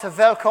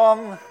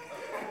Welkom,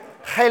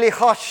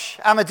 Gelichosh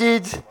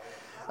Amadid,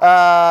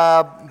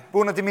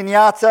 Buona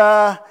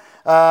Dimineața,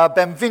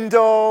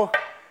 Benvindo,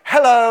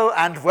 hello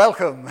and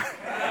welcome.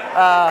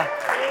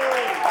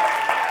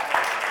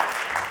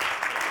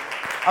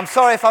 I'm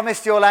sorry if I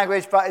missed your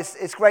language, but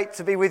it's great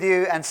to be with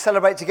you and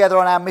celebrate together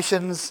on our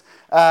Missions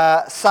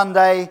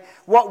Sunday.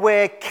 What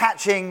we're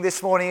catching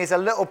this morning is a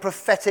little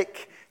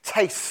prophetic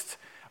taste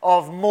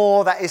of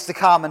more that is to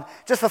come. And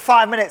just for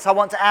 5 minutes, I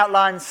want to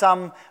outline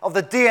some of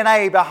the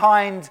DNA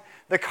behind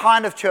the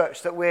kind of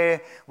church that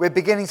we're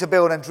beginning to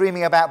build and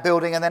dreaming about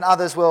building, and then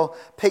others will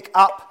pick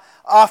up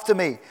after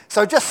me.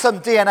 So just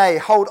some DNA,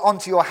 hold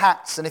onto your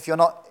hats, and if you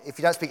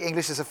don't speak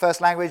English as a first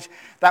language,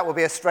 that will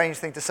be a strange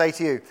thing to say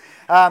to you.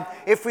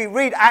 If we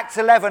read Acts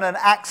 11 and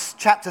Acts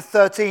chapter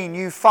 13,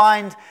 you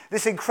find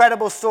this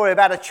incredible story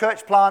about a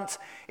church plant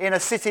in a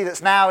city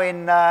that's now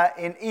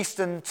in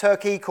eastern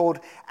Turkey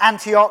called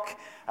Antioch.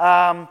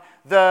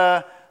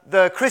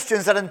 The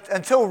Christians that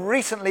until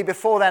recently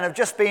before then have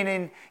just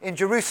been in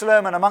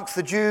Jerusalem and amongst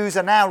the Jews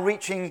are now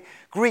reaching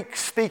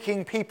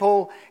Greek-speaking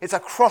people. It's a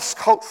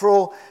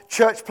cross-cultural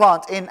church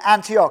plant in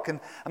Antioch.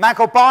 And a man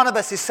called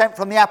Barnabas is sent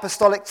from the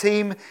apostolic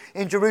team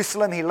in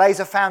Jerusalem. He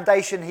lays a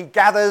foundation. He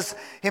gathers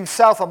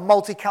himself a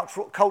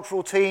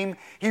multicultural team.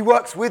 He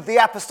works with the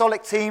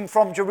apostolic team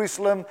from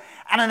Jerusalem,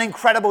 and an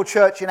incredible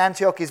church in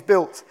Antioch is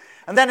built.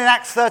 And then in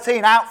Acts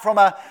 13, out from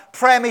a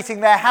prayer meeting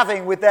they're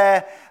having with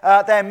their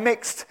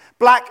mixed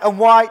black and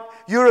white,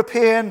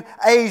 European,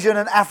 Asian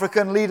and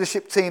African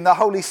leadership team, the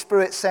Holy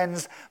Spirit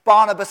sends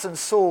Barnabas and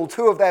Saul,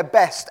 two of their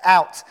best,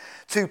 out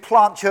to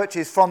plant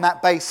churches from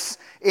that base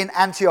in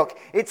Antioch.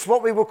 It's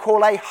what we would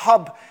call a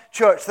hub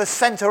church, the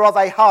center of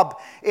a hub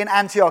in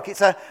Antioch.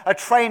 It's a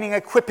training,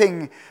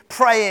 equipping,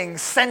 praying,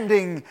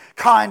 sending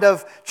kind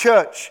of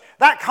church.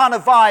 That kind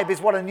of vibe is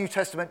what a New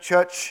Testament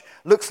church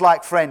looks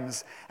like,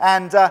 friends.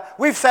 And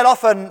we've said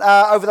often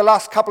over the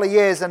last couple of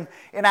years and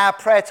in our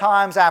prayer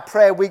times, our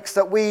prayer weeks,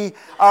 that we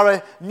are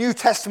a New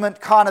Testament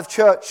kind of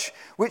church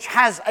which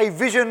has a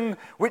vision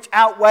which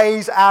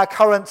outweighs our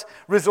current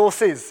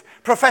resources.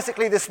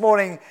 Prophetically this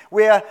morning,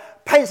 we're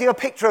painting a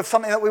picture of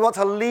something that we want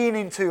to lean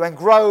into and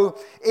grow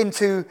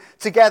into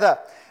together.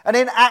 And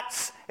in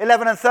Acts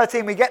 11 and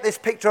 13, we get this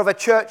picture of a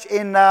church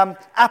in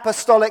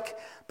apostolic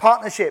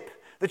partnership.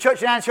 The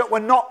church in Antioch were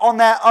not on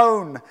their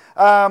own.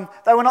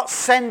 They were not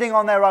sending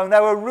on their own. They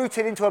were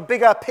rooted into a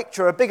bigger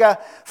picture, a bigger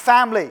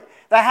family.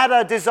 They had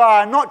a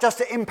desire not just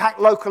to impact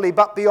locally,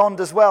 but beyond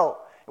as well.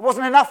 It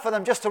wasn't enough for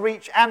them just to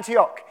reach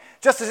Antioch,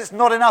 just as it's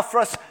not enough for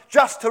us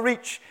just to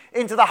reach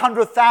into the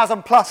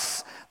 100,000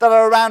 plus that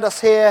are around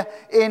us here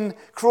in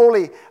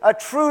Crawley. A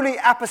truly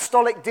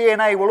apostolic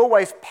DNA will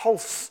always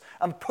pulse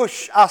and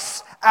push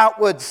us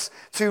outwards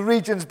to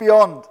regions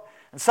beyond.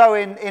 And so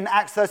in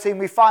Acts 13,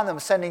 we find them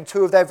sending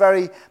two of their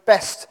very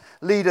best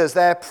leaders,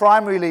 their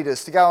primary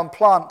leaders, to go and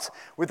plant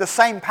with the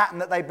same pattern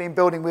that they've been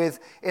building with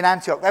in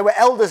Antioch. They were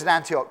elders in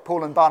Antioch,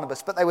 Paul and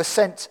Barnabas, but they were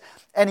sent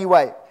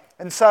anyway.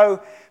 And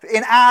so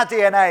in our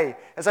DNA,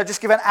 as I just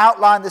give an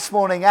outline this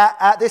morning,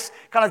 this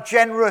kind of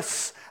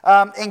generous,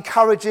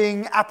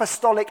 encouraging,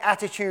 apostolic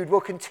attitude will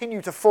continue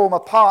to form a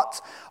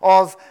part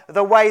of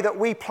the way that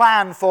we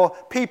plan for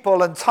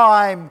people and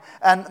time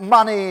and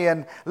money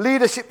and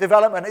leadership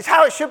development. It's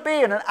how it should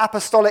be in an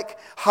apostolic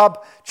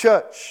hub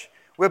church.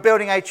 We're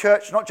building a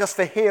church not just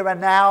for here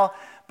and now,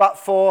 but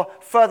for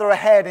further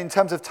ahead in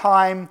terms of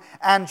time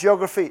and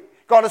geography.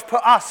 God has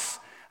put us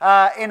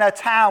in a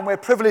town. We're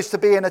privileged to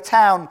be in a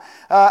town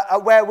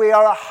where we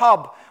are a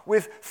hub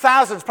with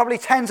thousands, probably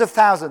tens of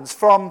thousands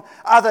from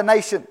other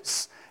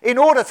nations, in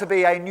order to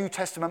be a New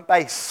Testament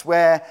base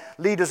where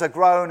leaders are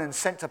grown and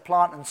sent to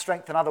plant and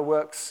strengthen other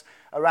works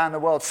around the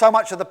world. So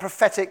much of the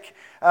prophetic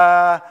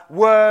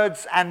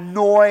words and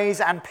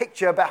noise and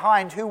picture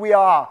behind who we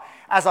are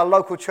as a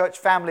local church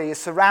family is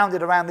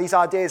surrounded around these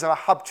ideas of a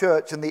hub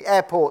church and the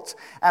airport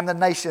and the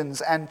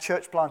nations and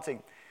church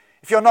planting.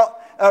 If you're not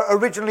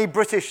originally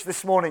British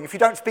this morning, if you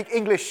don't speak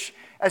English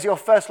as your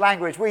first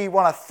language, we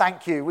want to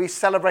thank you. We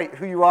celebrate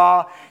who you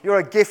are. You're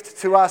a gift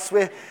to us.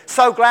 We're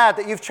so glad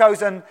that you've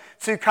chosen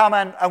to come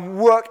and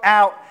work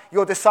out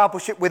your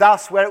discipleship with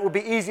us, where it will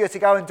be easier to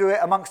go and do it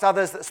amongst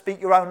others that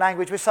speak your own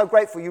language. We're so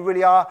grateful. You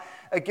really are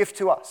a gift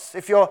to us.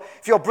 If you're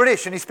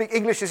British and you speak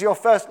English as your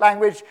first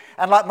language,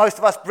 and like most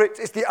of us Brits,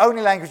 it's the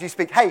only language you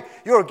speak, hey,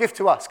 you're a gift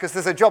to us because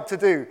there's a job to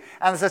do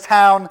and there's a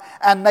town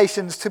and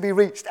nations to be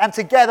reached. And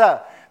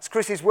together, as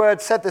Chrissy's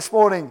word said this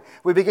morning,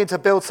 we begin to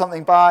build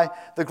something by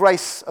the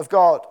grace of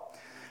God.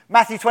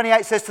 Matthew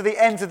 28 says, to the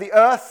ends of the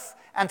earth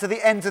and to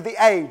the ends of the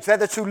age. They're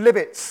the two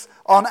limits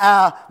on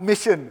our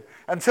mission.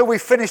 Until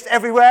we've finished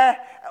everywhere,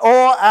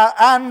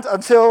 and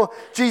until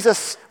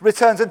Jesus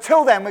returns.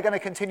 Until then, we're going to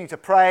continue to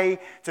pray,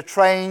 to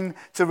train,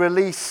 to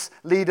release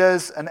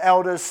leaders and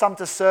elders, some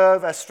to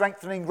serve a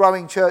strengthening,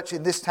 growing church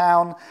in this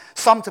town,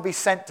 some to be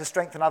sent to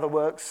strengthen other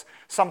works,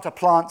 some to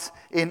plant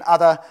in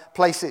other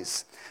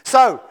places.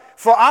 So,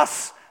 for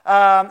us,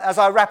 as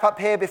I wrap up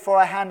here before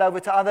I hand over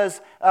to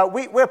others,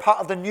 we're part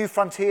of the New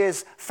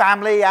Frontiers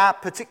family. Our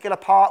particular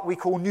part we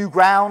call New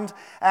Ground.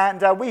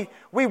 And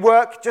we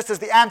work, just as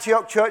the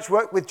Antioch Church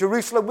worked with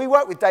Jerusalem, we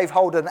work with Dave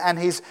Holden and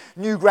his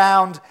New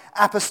Ground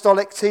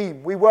apostolic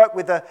team. We work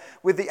with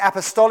the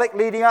apostolic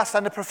leading us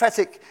and the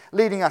prophetic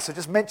leading us. I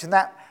just mentioned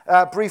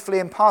that briefly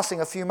in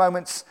passing a few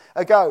moments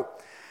ago.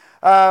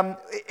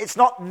 It's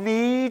not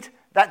need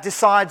that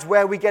decides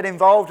where we get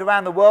involved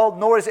around the world,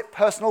 nor is it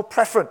personal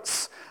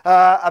preference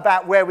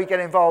about where we get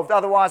involved.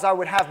 Otherwise, I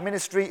would have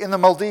ministry in the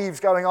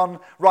Maldives going on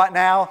right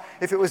now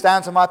if it was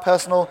down to my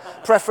personal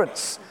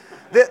preference.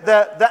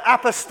 The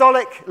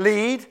apostolic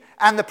lead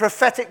and the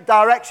prophetic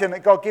direction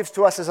that God gives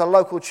to us as a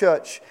local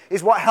church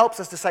is what helps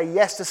us to say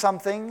yes to some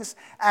things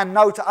and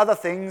no to other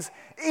things,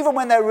 even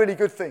when they're really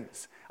good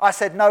things. I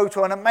said no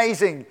to an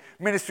amazing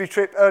ministry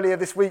trip earlier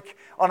this week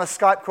on a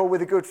Skype call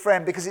with a good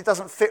friend because it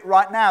doesn't fit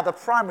right now the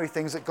primary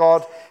things that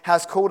God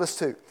has called us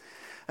to.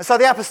 And so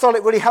the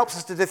apostolic really helps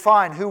us to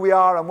define who we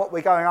are and what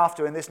we're going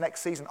after in this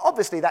next season.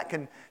 Obviously, that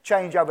can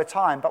change over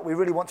time, but we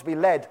really want to be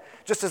led,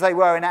 just as they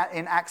were in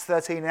Acts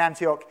 13 in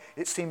Antioch.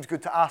 It seems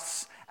good to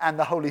us and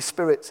the Holy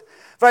Spirit.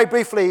 Very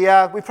briefly,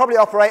 we probably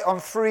operate on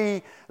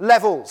 3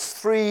 levels,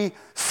 3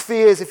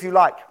 spheres, if you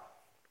like.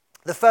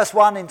 The first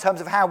one, in terms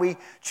of how we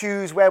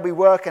choose where we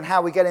work and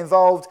how we get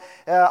involved,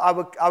 I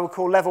would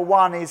call level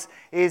 1 is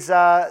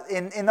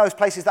in those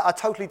places that are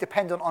totally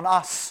dependent on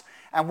us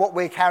and what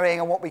we're carrying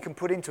and what we can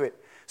put into it.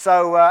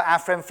 So our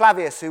friend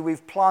Flavius, who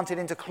we've planted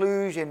into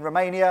Cluj in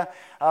Romania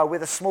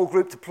with a small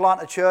group to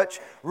plant a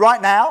church.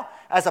 Right now,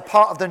 as a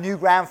part of the New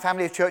Ground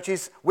family of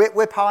churches,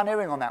 we're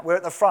pioneering on that. We're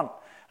at the front.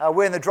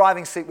 We're in the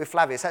driving seat with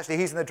Flavius. Actually,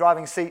 he's in the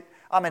driving seat.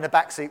 I'm in the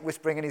back seat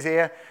whispering in his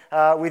ear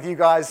with you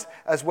guys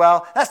as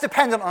well. That's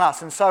dependent on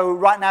us. And so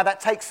right now that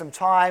takes some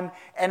time,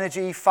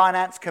 energy,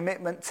 finance,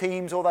 commitment,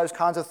 teams, all those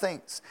kinds of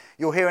things.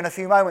 You'll hear in a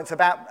few moments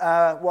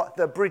about what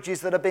the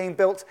bridges that are being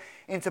built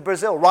into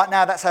Brazil. Right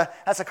now that's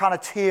a kind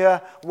of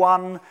tier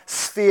 1,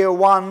 sphere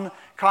 1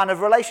 kind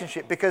of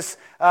relationship because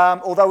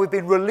although we've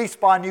been released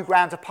by New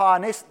Ground to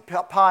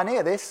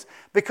pioneer this,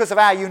 because of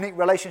our unique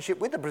relationship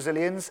with the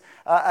Brazilians,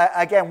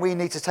 again, we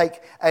need to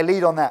take a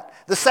lead on that.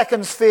 The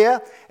second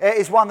sphere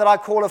is one that I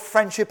call of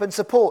friendship and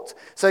support.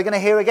 So you're going to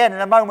hear again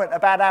in a moment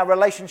about our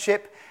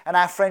relationship and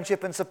our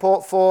friendship and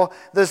support for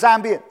the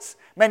Zambians.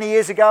 Many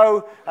years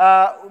ago,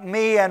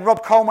 me and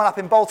Rob Coleman up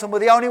in Bolton were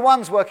the only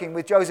ones working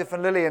with Joseph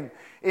and Lillian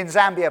in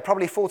Zambia,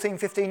 probably 14,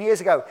 15 years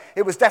ago.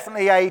 It was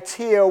definitely a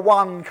tier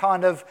 1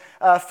 kind of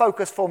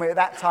focus for me at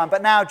that time.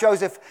 But now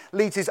Joseph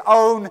leads his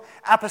own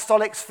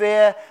apostolic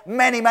sphere,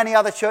 many, many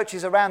other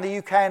churches around the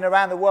UK and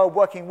around the world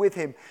working with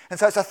him. And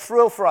so it's a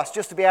thrill for us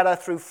just to be able to,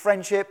 through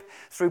friendship,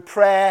 through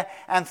prayer,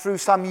 and through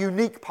some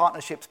unique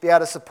partnerships, be able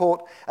to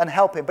support and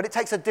help him. But it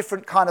takes a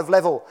different kind of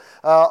level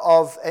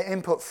of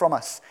input from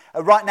us.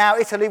 Right now,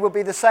 Italy will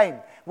be the same.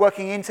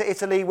 Working into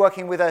Italy,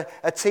 working with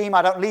a team.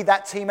 I don't lead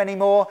that team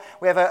anymore.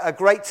 We have a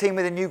great team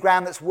with a New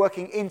Ground that's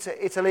working into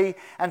Italy.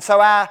 And so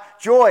our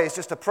joy is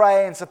just to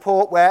pray and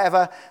support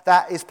wherever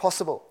that is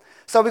possible.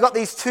 So we've got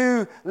these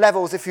 2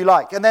 levels, if you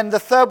like. And then the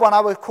third one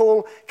I would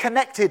call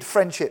connected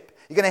friendship.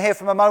 You're going to hear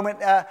from a moment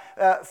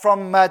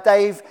from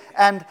Dave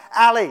and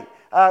Ali.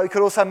 We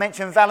could also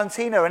mention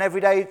Valentina and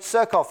Everyday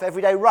Surkov,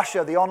 Everyday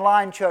Russia, the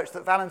online church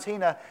that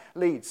Valentina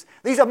leads.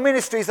 These are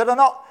ministries that they're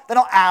not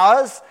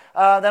ours.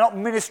 They're not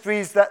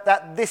ministries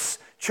that this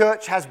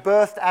church has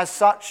birthed as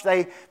such.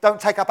 They don't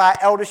take up our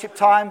eldership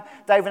time.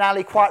 Dave and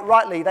Ali, quite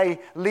rightly, they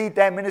lead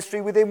their ministry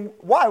within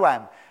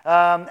YWAM.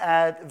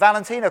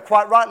 Valentina,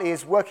 quite rightly,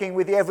 is working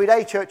with the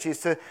everyday churches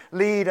to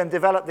lead and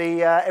develop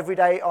the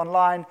everyday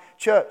online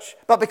church.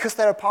 But because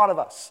they're a part of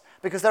us,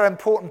 because they're an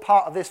important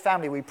part of this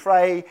family, we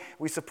pray,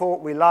 we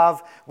support, we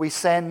love, we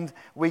send,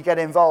 we get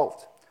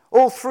involved.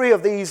 All 3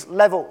 of these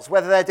levels,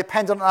 whether they're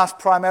dependent on us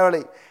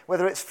primarily,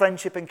 whether it's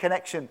friendship and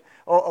connection,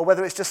 or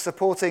whether it's just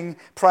supporting,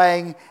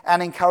 praying,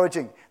 and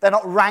encouraging. They're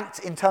not ranked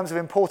in terms of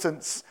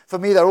importance. For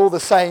me, they're all the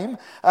same,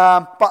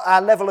 but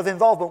our level of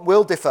involvement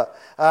will differ.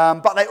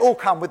 But they all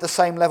come with the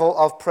same level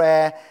of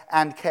prayer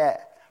and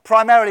care.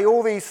 Primarily,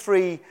 all these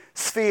 3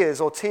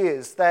 spheres or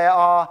tiers, they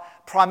are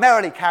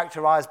primarily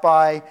characterized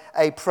by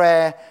a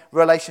prayer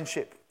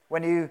relationship.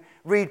 When you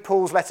read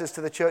Paul's letters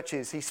to the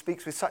churches, he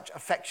speaks with such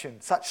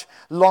affection, such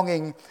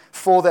longing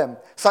for them,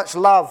 such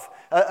love,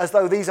 as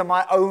though these are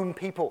my own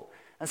people.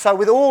 And so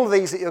with all of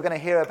these that you're going to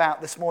hear about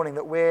this morning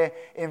that we're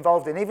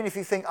involved in, even if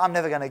you think, I'm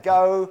never going to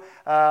go,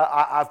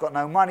 I've got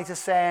no money to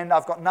send,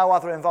 I've got no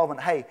other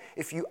involvement, hey,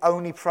 if you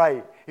only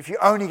pray, if you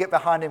only get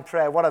behind in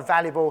prayer, what a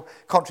valuable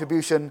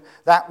contribution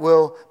that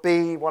will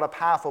be, what a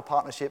powerful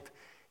partnership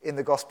in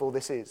the gospel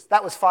this is.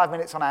 That was 5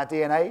 minutes on our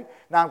DNA.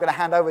 Now I'm going to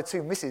hand over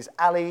to Mrs.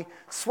 Ali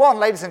Swan,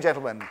 ladies and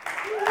gentlemen.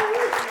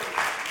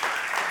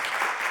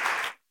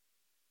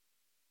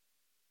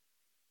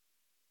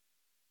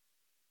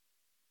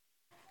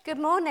 Good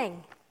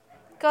morning.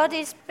 God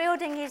is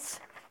building his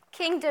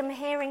kingdom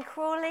here in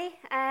Crawley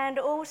and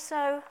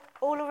also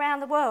all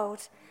around the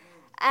world.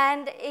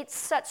 And it's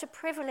such a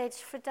privilege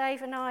for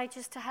Dave and I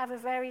just to have a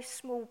very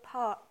small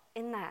part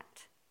in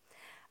that.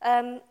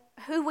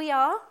 Who we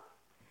are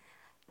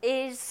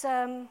is,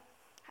 I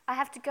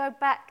have to go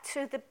back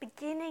to the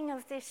beginning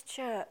of this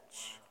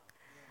church.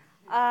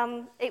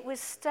 It was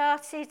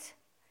started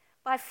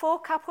by 4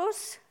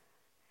 couples,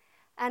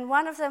 and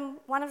one of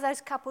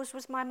those couples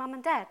was my mum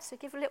and dad. So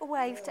give a little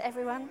wave to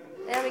everyone.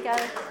 There we go.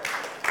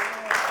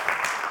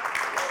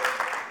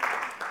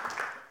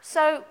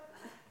 So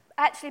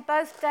actually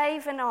both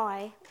Dave and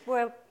I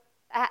were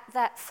at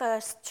that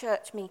first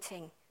church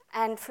meeting,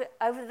 and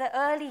over the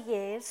early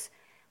years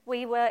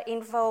we were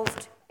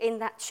involved in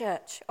that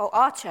church, or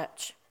our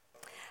church.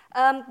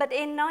 But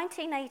in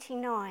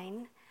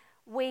 1989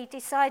 we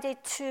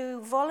decided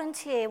to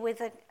volunteer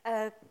with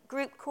a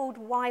group called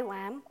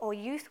YWAM, or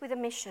Youth with a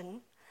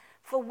Mission,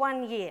 for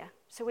 1 year.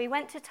 So we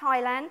went to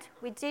Thailand,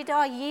 we did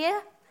our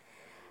year,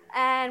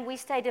 and we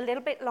stayed a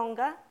little bit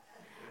longer.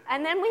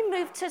 And then we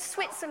moved to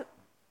Switzerland.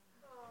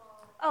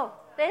 Oh,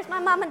 there's my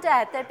mum and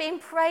dad. They're being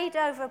prayed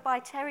over by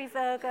Terry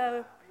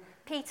Virgo,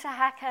 Peter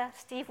Hacker,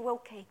 Steve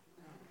Wilkie.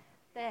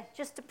 There,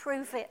 just to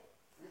prove it.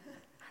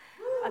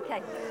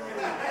 Okay.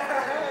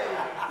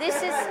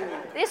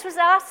 This was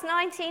us,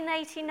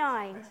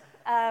 1989.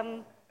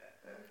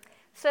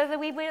 So that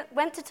we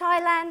went to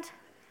Thailand.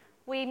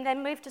 We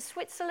then moved to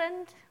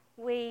Switzerland.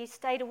 We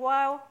stayed a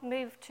while,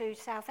 moved to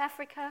South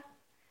Africa.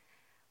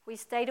 We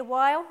stayed a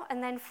while,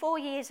 and then 4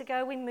 years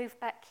ago we moved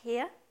back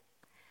here.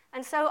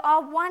 And so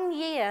our 1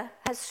 year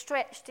has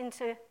stretched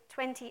into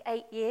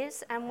 28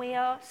 years, and we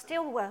are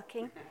still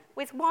working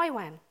with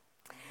YWAM.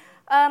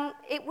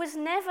 It was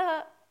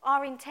never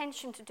our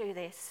intention to do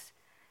this.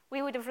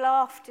 We would have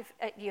laughed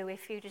at you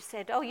if you'd have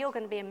said, oh, you're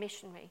going to be a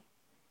missionary.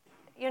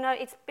 You know,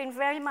 it's been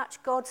very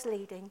much God's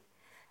leading,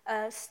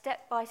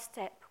 step by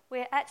step.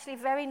 We're actually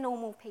very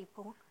normal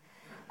people,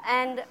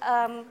 and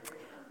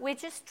we're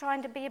just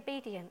trying to be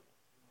obedient.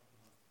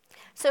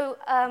 So,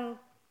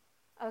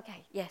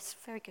 okay, yes,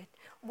 very good.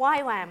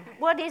 YWAM.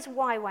 What is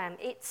YWAM?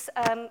 It's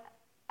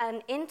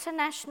an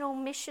international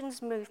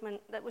missions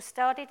movement that was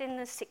started in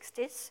the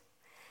 60s.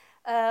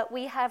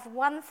 We have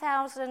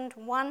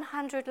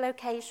 1,100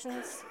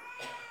 locations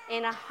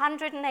in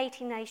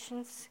 180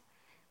 nations.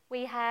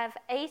 We have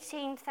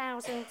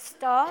 18,000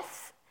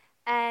 staff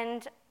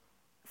and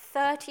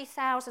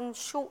 30,000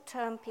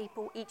 short-term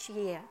people each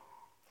year.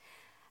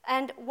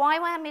 And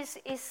YWAM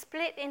is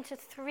split into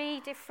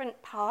 3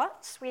 different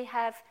parts. We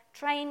have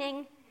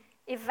training,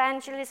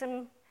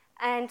 evangelism,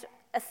 and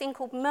a thing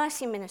called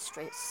Mercy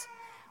Ministries,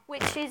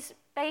 which is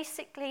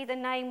basically the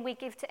name we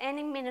give to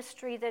any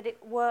ministry that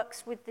it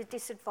works with the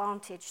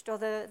disadvantaged or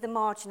the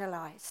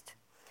marginalized.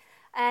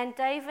 And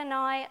Dave and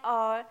I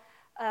are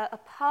a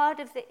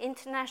part of the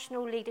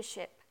international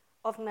leadership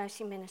of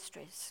Mercy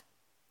Ministries.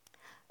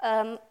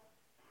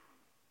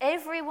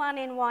 Everyone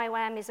in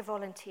YWAM is a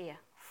volunteer,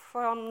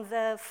 from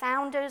the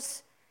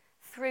founders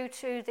through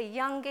to the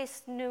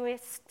youngest,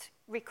 newest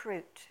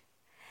recruit,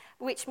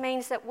 which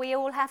means that we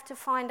all have to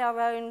find our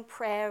own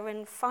prayer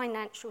and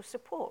financial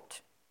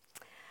support.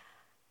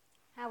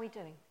 How are we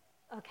doing?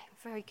 Okay,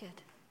 very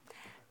good.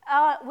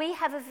 We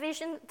have a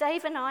vision,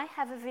 Dave and I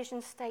have a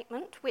vision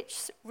statement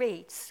which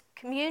reads,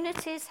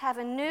 communities have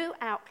a new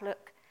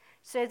outlook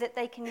so that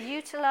they can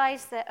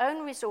utilize their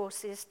own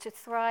resources to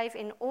thrive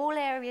in all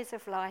areas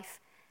of life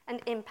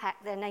and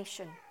impact their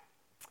nation.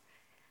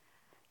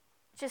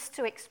 Just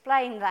to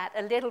explain that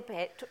a little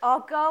bit, our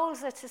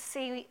goals are to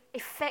see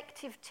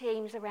effective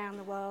teams around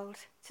the world,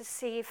 to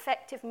see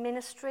effective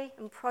ministry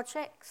and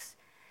projects,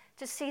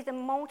 to see the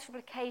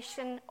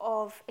multiplication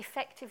of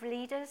effective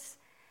leaders,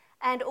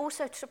 and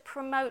also to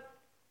promote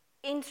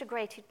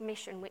integrated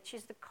mission, which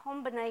is the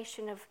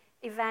combination of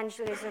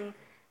evangelism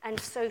and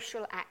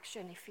social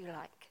action, if you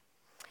like.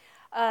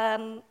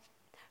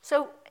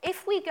 So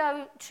if we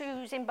go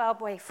to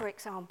Zimbabwe, for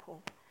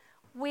example,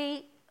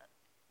 we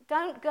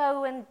don't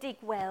go and dig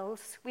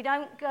wells. We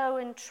don't go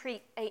and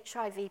treat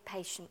HIV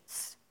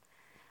patients.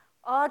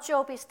 Our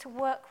job is to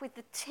work with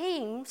the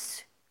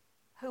teams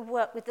who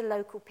work with the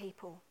local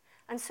people.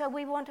 And so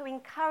we want to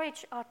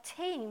encourage our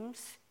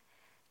teams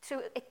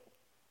to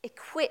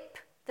equip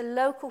the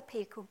local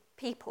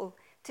people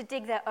to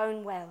dig their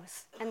own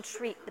wells and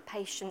treat the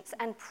patients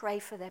and pray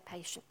for their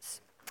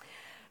patients.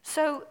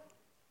 So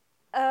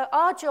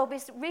our job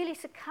is really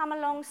to come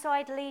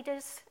alongside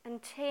leaders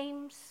and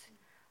teams,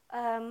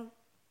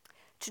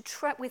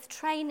 with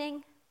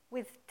training,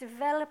 with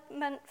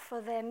development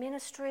for their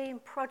ministry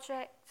and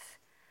projects,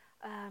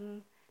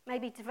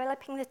 maybe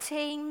developing the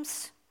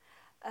teams.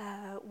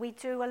 We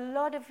do a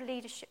lot of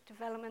leadership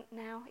development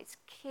now. It's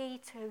key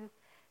to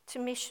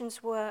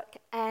missions work.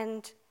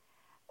 And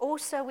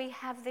also we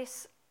have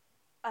this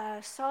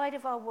side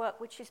of our work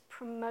which is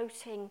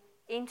promoting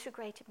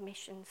integrated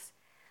missions.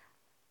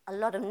 A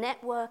lot of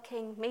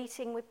networking,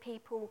 meeting with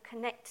people,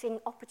 connecting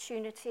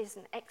opportunities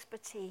and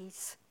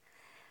expertise.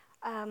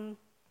 And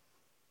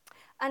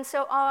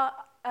so our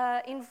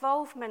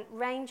involvement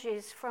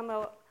ranges from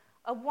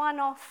a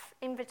one-off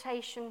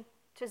invitation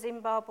to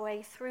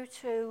Zimbabwe through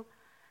to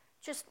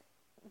just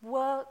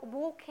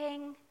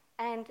walking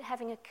and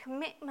having a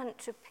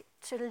commitment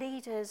to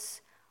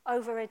leaders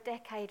over a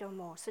decade or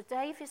more. So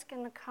Dave is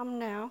going to come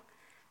now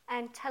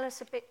and tell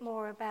us a bit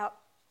more about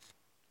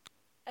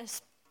a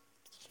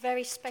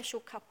very special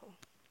couple.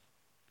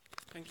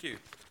 Thank you.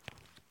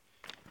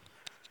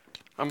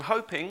 I'm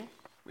hoping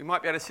we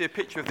might be able to see a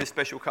picture of this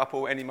special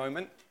couple any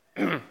moment.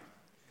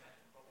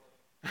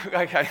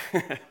 Okay.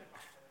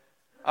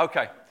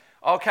 Okay.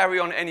 I'll carry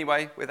on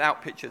anyway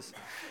without pictures.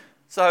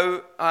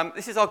 So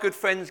this is our good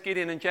friends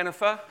Gideon and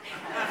Jennifer.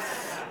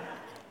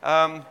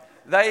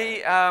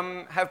 They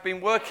have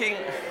been working...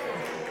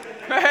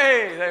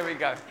 Hey, there we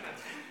go.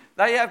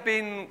 They have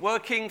been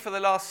working for the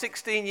last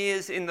 16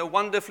 years in the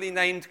wonderfully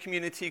named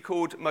community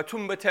called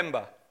Matumba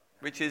Temba,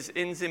 which is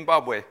in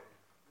Zimbabwe. It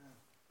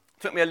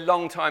took me a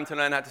long time to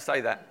learn how to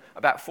say that,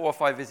 about 4 or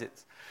 5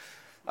 visits.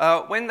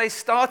 When they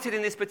started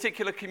in this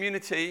particular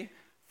community,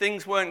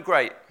 things weren't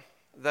great.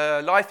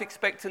 The life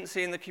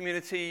expectancy in the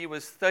community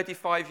was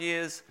 35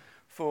 years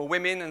for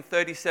women and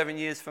 37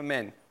 years for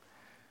men.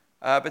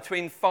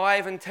 Between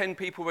 5 and 10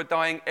 people were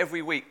dying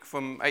every week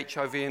from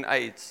HIV and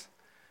AIDS.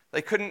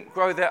 They couldn't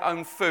grow their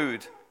own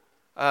food.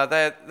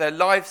 Their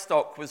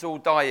livestock was all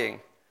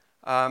dying.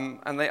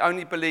 And they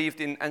only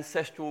believed in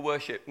ancestral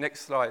worship.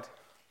 Next slide.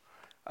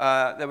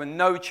 There were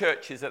no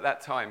churches at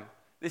that time.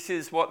 This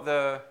is what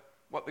the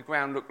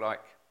ground looked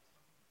like.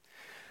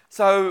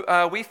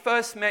 So we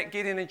first met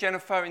Gideon and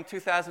Jennifer in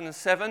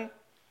 2007.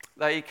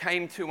 They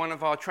came to one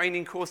of our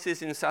training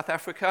courses in South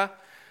Africa.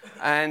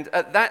 And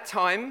at that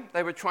time,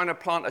 they were trying to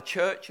plant a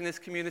church in this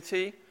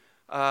community.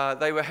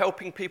 They were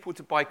helping people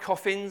to buy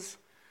coffins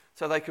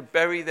so they could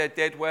bury their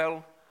dead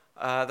well.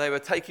 They were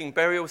taking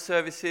burial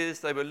services.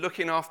 They were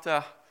looking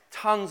after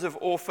tons of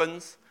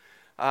orphans.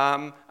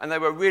 And they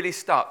were really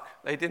stuck.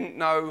 They didn't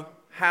know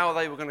how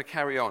they were going to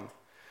carry on.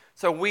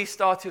 So we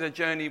started a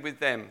journey with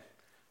them.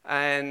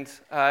 And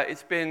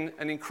it's been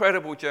an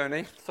incredible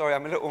journey. Sorry,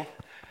 I'm a little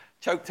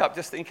choked up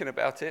just thinking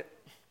about it.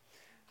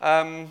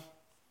 10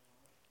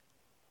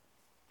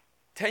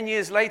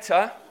 years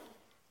later,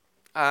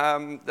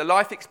 the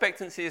life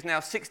expectancy is now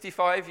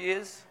 65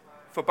 years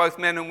for both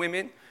men and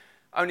women.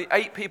 Only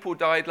 8 people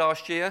died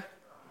last year.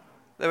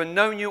 There were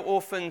no new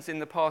orphans in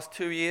the past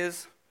 2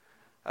 years.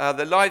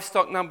 The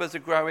livestock numbers are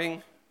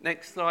growing.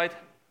 Next slide.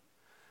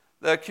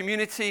 The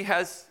community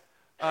has...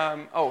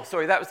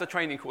 that was the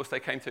training course they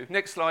came to.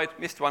 Next slide,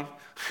 missed one.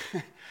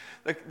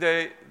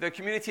 The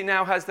community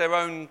now has their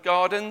own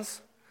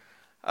gardens.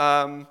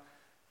 In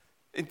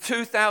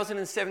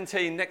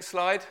 2017, next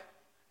slide,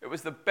 it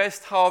was the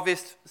best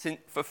harvest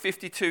for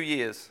 52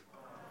 years.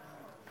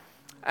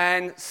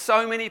 And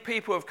so many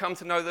people have come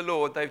to know the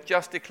Lord, they've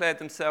just declared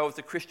themselves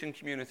a Christian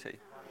community.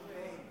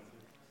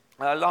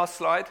 Last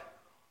slide.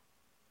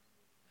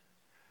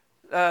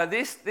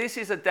 This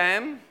is a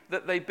dam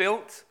that they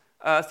built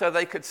so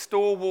they could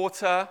store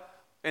water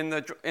in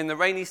the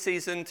rainy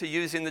season to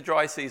use in the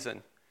dry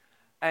season.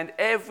 And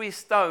every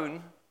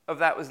stone of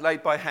that was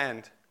laid by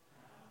hand.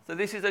 So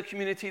this is a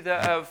community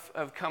that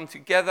have come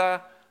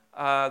together.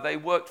 They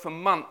worked for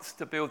months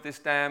to build this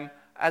dam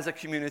as a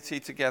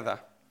community together.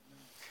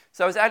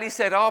 So as Ali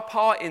said, our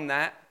part in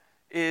that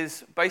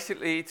is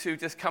basically to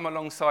just come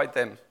alongside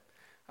them.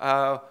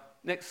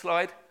 Next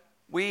slide.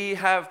 We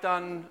have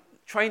done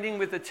training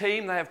with the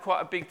team. They have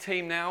quite a big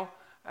team now.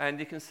 And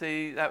you can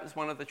see that was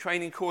one of the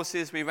training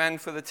courses we ran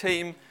for the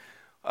team.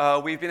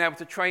 We've been able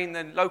to train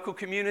the local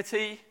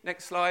community.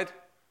 Next slide.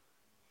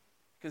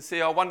 You can see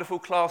our wonderful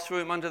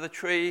classroom under the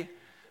tree.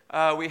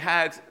 We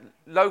had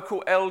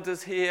local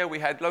elders here. We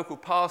had local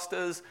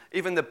pastors.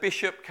 Even the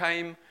bishop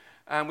came.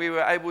 And we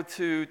were able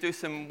to do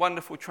some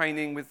wonderful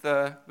training with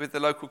the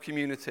local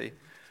community.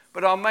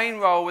 But our main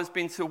role has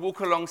been to walk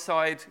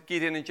alongside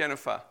Gideon and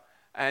Jennifer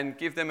and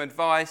give them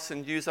advice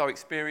and use our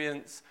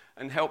experience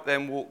and help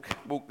them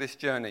walk this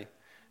journey.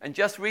 And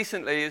just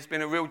recently, it's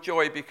been a real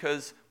joy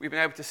because we've been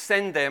able to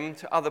send them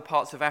to other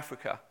parts of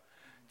Africa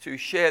to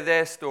share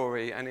their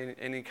story and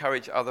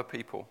encourage other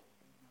people.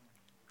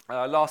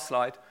 Last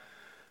slide.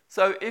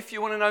 So if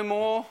you want to know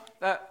more,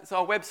 that's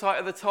our website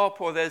at the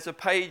top, or there's a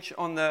page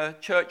on the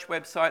church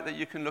website that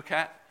you can look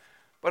at.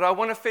 But I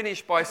want to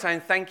finish by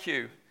saying thank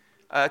you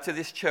to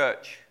this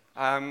church.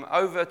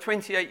 Over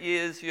 28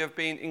 years, you have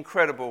been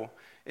incredible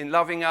in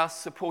loving us,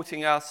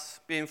 supporting us,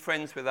 being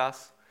friends with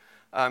us.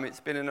 It's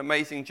been an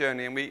amazing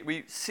journey, and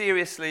we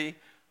seriously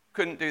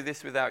couldn't do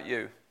this without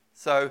you.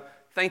 So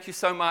thank you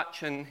so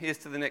much, and here's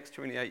to the next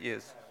 28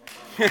 years.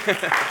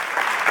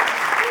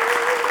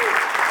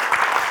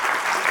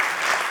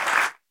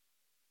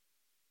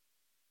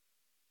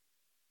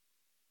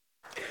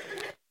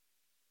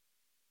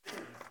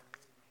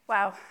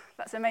 Wow,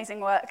 that's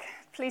amazing work.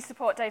 Please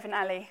support Dave and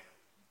Ali.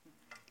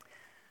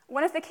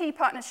 One of the key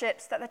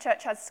partnerships that the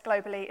church has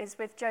globally is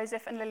with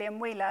Joseph and Lillian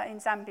Wheeler in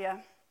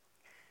Zambia.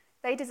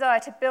 They desire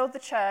to build the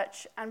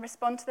church and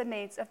respond to the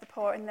needs of the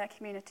poor in their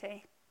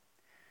community.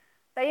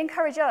 They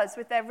encourage us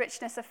with their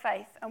richness of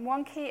faith, and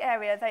one key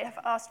area they have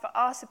asked for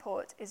our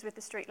support is with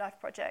the Street Life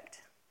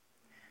Project.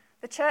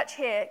 The church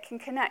here can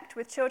connect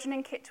with children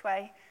in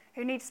Kitwe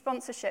who need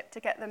sponsorship to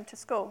get them to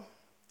school.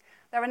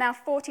 There are now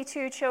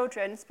 42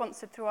 children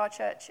sponsored through our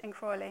church in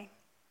Crawley.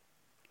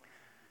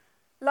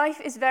 Life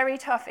is very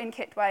tough in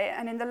Kitway,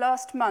 and in the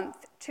last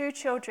month, 2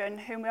 children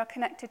whom we are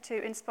connected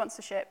to in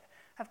sponsorship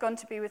have gone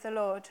to be with the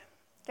Lord.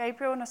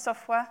 Gabriel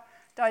Nosofwa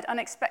died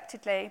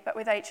unexpectedly, but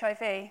with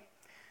HIV,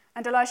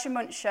 and Elisha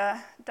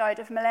Muncher died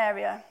of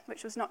malaria,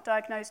 which was not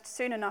diagnosed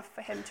soon enough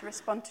for him to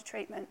respond to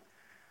treatment.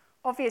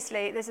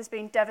 Obviously, this has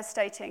been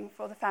devastating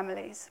for the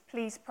families.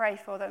 Please pray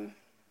for them.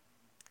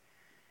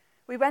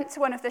 We went to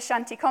one of the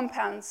shanty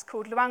compounds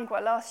called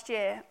Luangwa last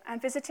year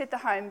and visited the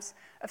homes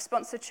of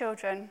sponsored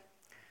children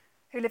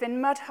who live in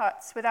mud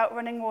huts without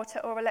running water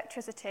or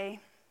electricity.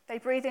 They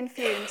breathe in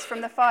fumes from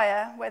the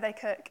fire where they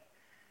cook.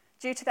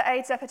 Due to the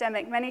AIDS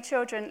epidemic, many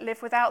children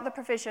live without the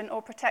provision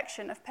or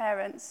protection of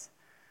parents.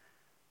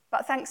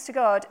 But thanks to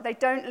God, they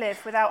don't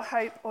live without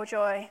hope or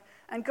joy,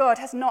 and God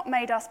has not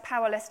made us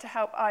powerless to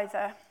help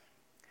either.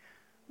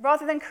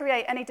 Rather than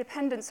create any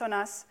dependence on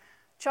us,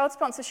 child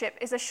sponsorship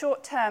is a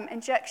short-term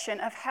injection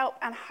of help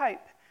and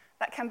hope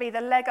that can be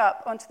the leg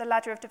up onto the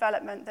ladder of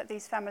development that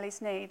these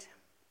families need.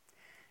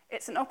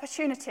 It's an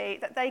opportunity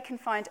that they can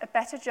find a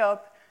better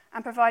job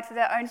and provide for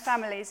their own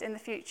families in the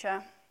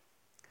future.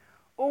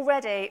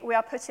 Already, we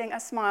are putting a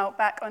smile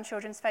back on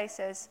children's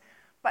faces,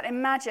 but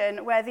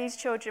imagine where these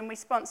children we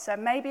sponsor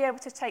may be able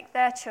to take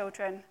their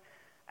children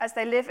as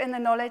they live in the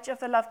knowledge of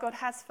the love God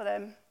has for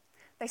them.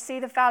 They see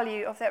the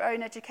value of their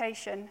own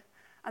education,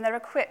 and they're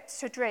equipped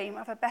to dream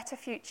of a better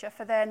future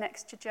for their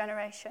next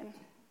generation.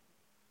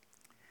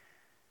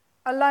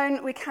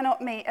 Alone, we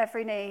cannot meet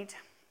every need,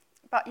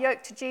 but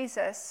yoked to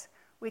Jesus,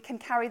 we can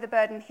carry the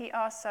burden he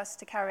asks us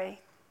to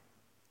carry.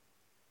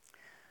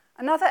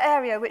 Another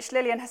area which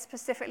Lillian has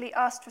specifically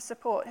asked for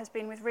support has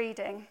been with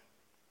reading.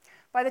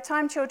 By the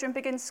time children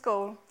begin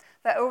school,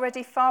 they're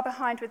already far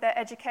behind with their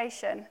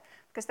education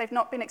because they've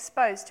not been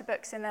exposed to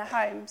books in their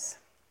homes.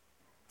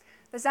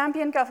 The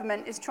Zambian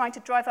government is trying to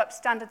drive up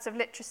standards of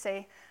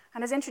literacy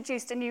and has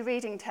introduced a new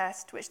reading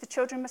test which the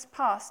children must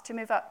pass to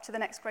move up to the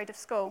next grade of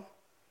school.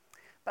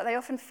 But they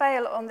often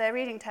fail on their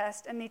reading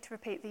test and need to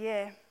repeat the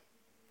year.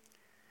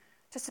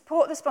 To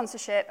support the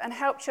sponsorship and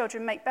help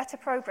children make better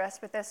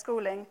progress with their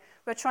schooling,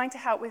 we're trying to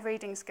help with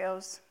reading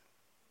skills.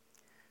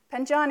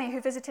 Penjani, who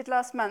visited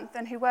last month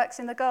and who works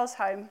in the girls'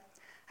 home,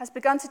 has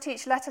begun to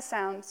teach letter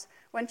sounds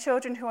when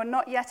children who are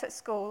not yet at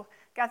school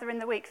gather in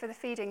the week for the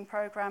feeding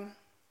programme.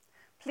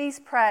 Please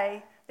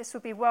pray this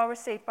will be well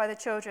received by the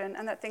children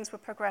and that things will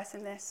progress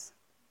in this.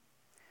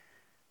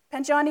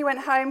 Penjani went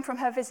home from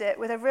her visit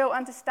with a real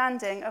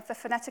understanding of the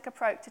phonetic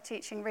approach to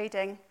teaching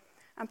reading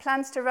and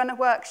plans to run a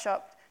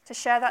workshop to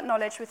share that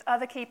knowledge with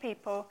other key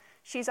people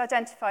she's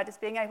identified as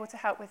being able to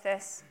help with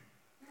this.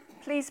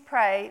 Please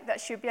pray that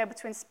she'll be able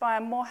to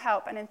inspire more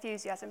help and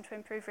enthusiasm to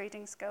improve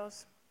reading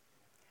skills.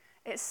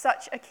 It's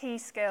such a key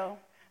skill,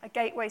 a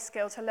gateway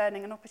skill to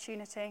learning and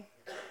opportunity.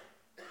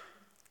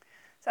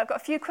 So I've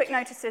got a few quick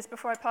notices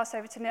before I pass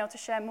over to Neil to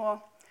share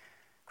more.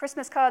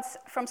 Christmas cards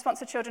from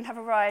sponsored children have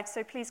arrived,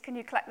 so please can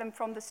you collect them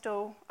from the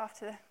stall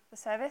after the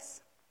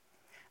service.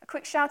 A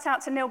quick shout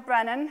out to Neil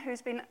Brennan,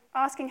 who's been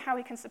asking how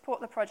he can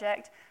support the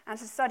project and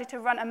has decided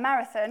to run a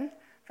marathon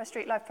for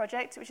Street Life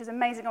Project, which is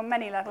amazing on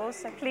many levels,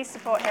 so please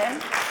support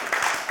him.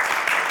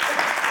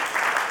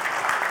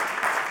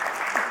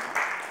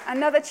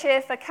 Another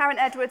cheer for Karen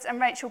Edwards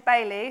and Rachel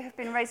Bailey, who've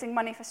been raising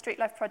money for Street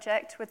Life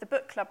Project with the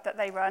book club that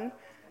they run,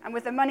 and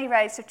with the money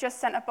raised have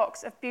just sent a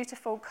box of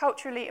beautiful,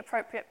 culturally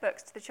appropriate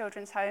books to the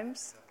children's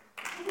homes.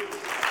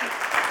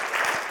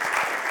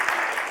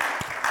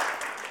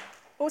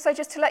 Also,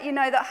 just to let you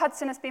know that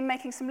Hudson has been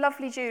making some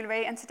lovely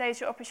jewellery, and today's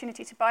your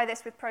opportunity to buy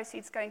this with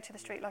proceeds going to the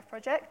Street Life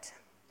Project.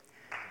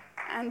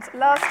 And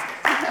last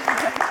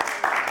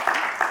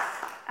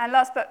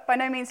but by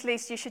no means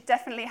least, you should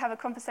definitely have a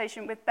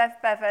conversation with Bev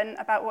Bevan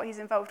about what he's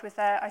involved with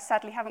there. I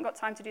sadly haven't got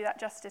time to do that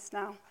justice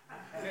now.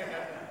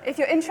 If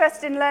you're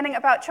interested in learning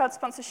about child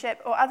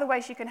sponsorship or other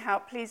ways you can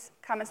help, please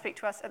come and speak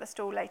to us at the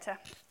stall later.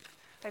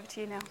 Over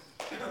to you now.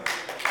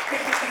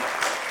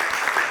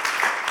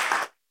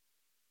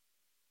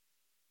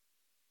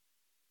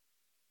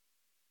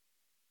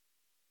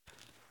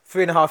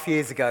 3.5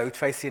 years ago,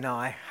 Tracy and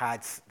I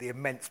had the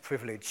immense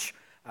privilege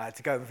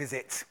to go and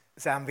visit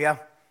Zambia,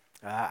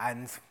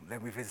 and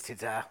then we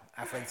visited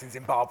our friends in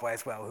Zimbabwe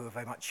as well, who were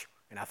very much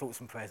in our thoughts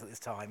and prayers at this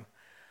time.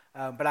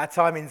 But our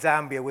time in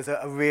Zambia was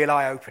a real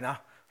eye-opener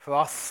for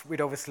us.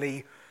 We'd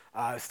obviously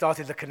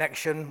started the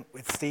connection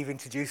with Steve,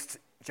 introduced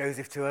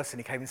Joseph to us, and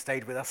he came and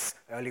stayed with us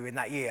earlier in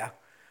that year.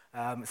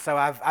 So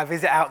our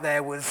visit out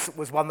there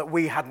was one that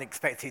we hadn't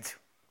expected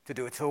to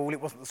do at all.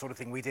 It wasn't the sort of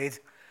thing we did.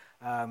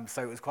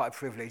 So it was quite a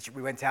privilege.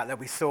 We went out there,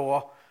 we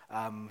saw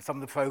some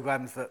of the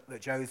programs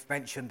that Joe's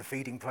mentioned, the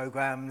feeding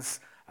programs.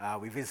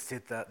 We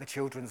visited the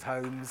children's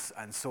homes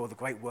and saw the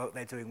great work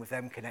they're doing with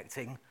them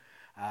connecting.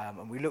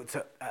 And we looked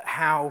at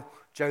how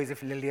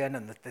Joseph, Lillian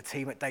and the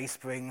team at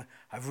Dayspring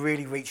have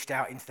really reached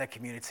out into their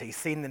community,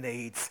 seen the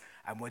needs,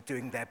 and were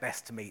doing their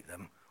best to meet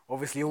them.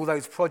 Obviously, all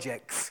those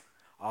projects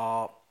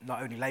are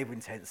not only labour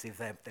intensive,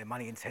 they're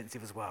money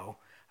intensive as well,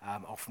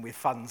 often with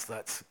funds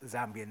that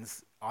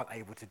Zambians aren't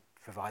able to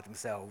provide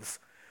themselves,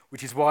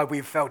 which is why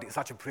we've felt it's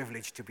such a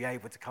privilege to be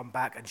able to come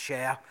back and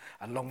share,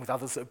 along with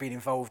others that have been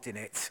involved in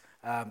it,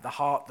 the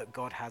heart that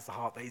God has, the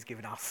heart that he's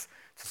given us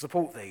to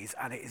support these.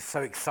 And it is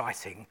so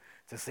exciting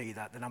to see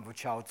that the number of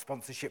child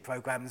sponsorship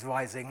programs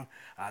rising,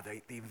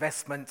 the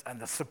investment and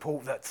the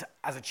support that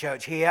as a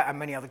church here and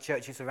many other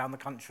churches around the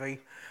country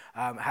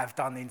have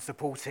done in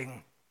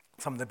supporting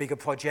some of the bigger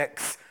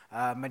projects.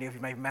 Many of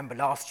you may remember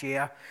last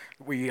year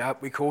we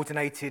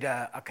coordinated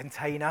a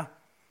container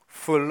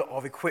full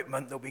of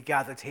equipment that we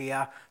gathered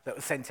here that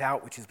was sent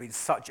out, which has been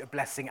such a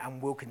blessing and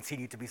will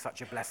continue to be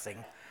such a blessing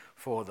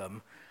for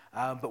them.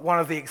 But one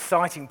of the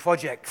exciting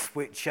projects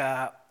which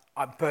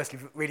I'm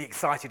personally really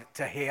excited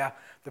to hear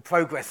the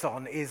progress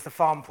on is the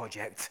farm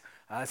project,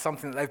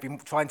 something that they've been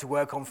trying to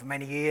work on for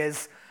many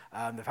years.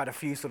 They've had a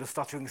few sort of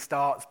stuttering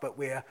starts, but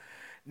we're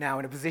now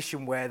in a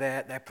position where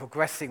they're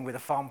progressing with a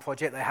farm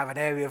project. They have an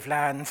area of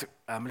land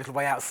a little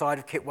way outside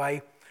of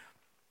Kitway,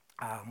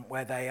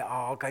 where they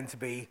are going to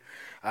be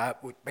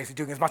basically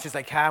doing as much as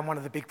they can. One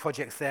of the big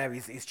projects there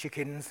is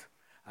chickens.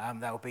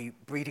 They'll be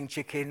breeding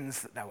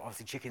chickens. Now,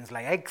 obviously, chickens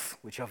lay eggs,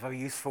 which are very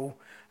useful,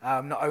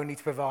 not only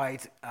to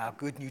provide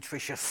good,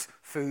 nutritious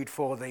food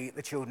for the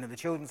children in the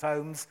children's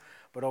homes,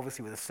 but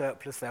obviously with a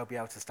surplus, they'll be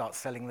able to start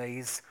selling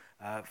these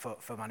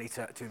for money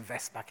to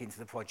invest back into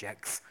the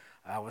projects.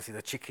 Obviously,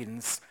 the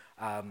chickens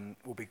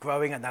will be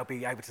growing, and they'll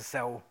be able to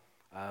sell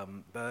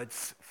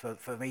birds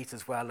for meat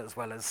as well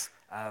as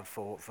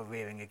for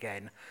rearing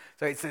again.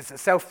 So it's a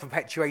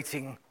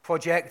self-perpetuating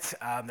project.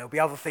 There'll be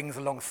other things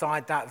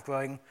alongside that of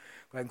growing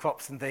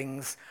crops and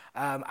things.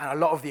 And a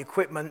lot of the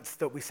equipment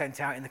that we sent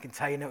out in the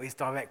container is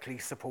directly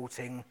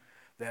supporting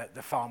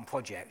the farm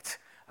project.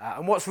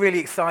 And what's really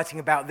exciting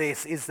about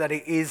this is that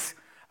it is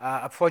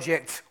a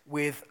project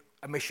with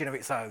a mission of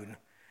its own.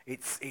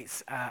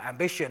 Its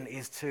ambition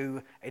is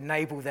to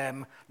enable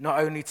them not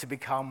only to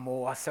become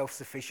more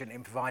self-sufficient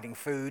in providing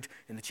food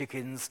in the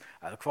chickens,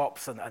 the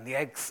crops and the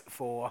eggs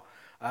for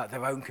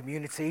their own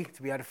community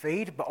to be able to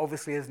feed, but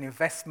obviously as an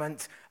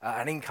investment,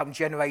 an income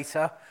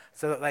generator,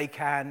 so that they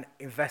can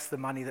invest the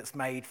money that's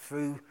made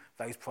through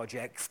those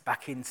projects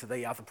back into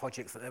the other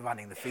projects that they're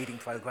running, the feeding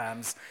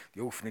programs,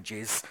 the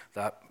orphanages,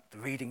 the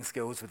reading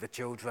skills with the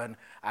children,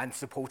 and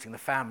supporting the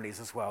families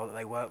as well that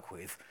they work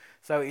with.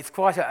 So it's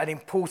quite an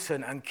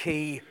important and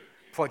key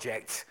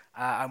project,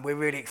 and we're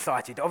really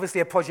excited. Obviously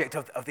a project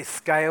of this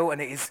scale,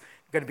 and it is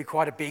going to be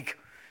quite a big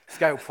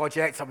scale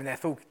project. I mean, they're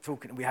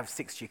talking, we have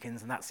 6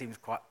 chickens, and that seems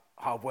quite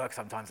hard work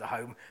sometimes at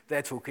home.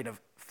 They're talking of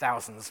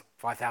thousands,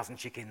 5,000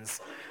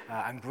 chickens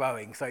and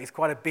growing. So it's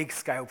quite a big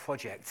scale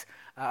project.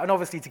 And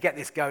obviously to get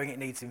this going, it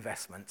needs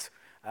investment.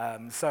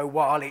 So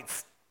while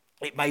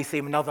it may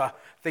seem another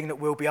thing that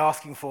we'll be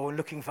asking for and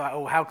looking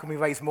for, how can we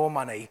raise more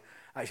money?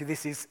 Actually,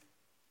 this is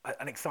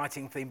an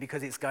exciting thing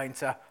because it's going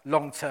to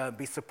long-term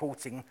be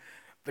supporting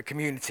the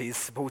communities,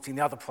 supporting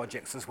the other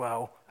projects as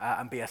well,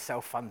 and be a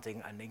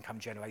self-funding and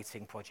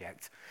income-generating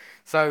project.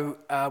 So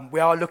we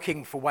are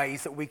looking for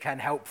ways that we can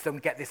help them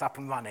get this up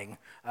and running.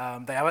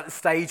 They are at the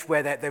stage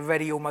where they're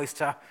ready almost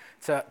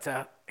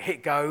to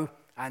hit go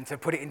and to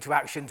put it into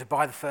action, to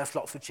buy the first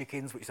lots of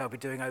chickens, which they'll be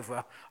doing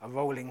over a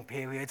rolling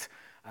period,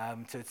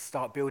 to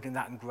start building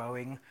that and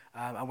growing.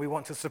 And we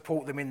want to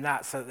support them in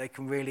that so that they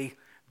can really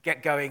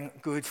get going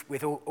good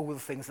with all the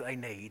things that they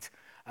need.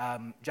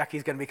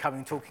 Jackie's going to be coming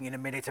and talking in a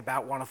minute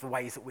about one of the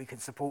ways that we can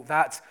support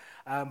that.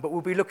 But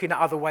we'll be looking at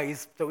other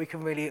ways that we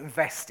can really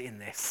invest in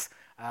this.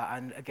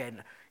 And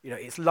again,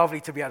 it's lovely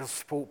to be able to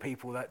support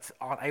people that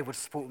aren't able to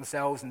support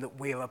themselves and that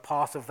we're a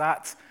part of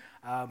that.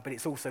 But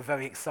it's also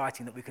very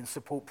exciting that we can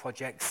support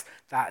projects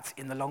that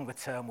in the longer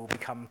term will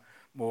become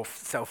more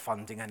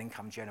self-funding and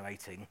income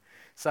generating.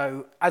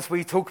 So as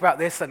we talk about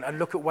this and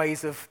look at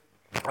ways of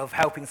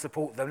helping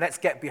support them, let's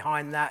get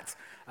behind that.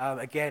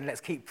 Again,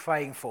 let's keep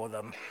praying for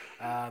them.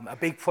 A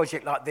big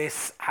project like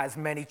this has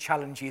many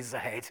challenges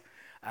ahead,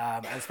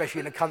 and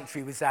especially in a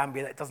country with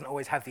Zambia that doesn't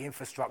always have the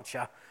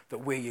infrastructure that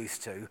we're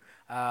used to.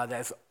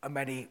 There's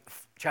many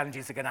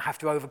challenges they're going to have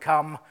to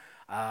overcome.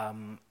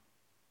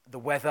 The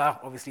weather,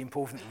 obviously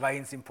important, the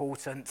rain's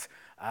important,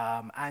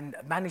 and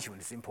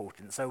management is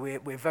important. So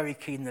we're very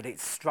keen that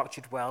it's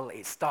structured well,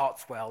 it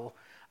starts well,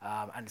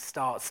 and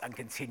starts and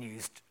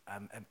continues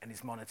and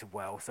is monitored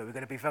well. So we're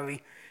going to be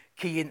very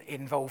key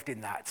involved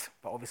in that.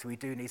 But obviously we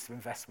do need some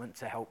investment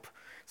to help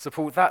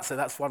support that. So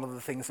that's one of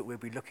the things that we'll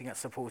be looking at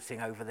supporting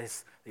over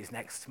these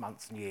next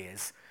months and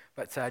years.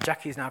 But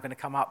Jackie is now going to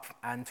come up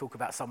and talk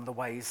about some of the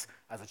ways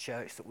as a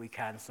church that we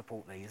can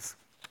support these.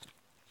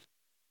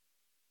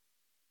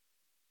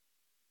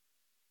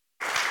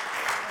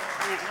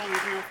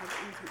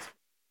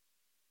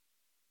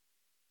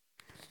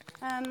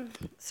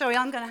 Sorry,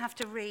 I'm going to have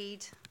to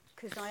read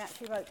because I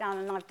actually wrote down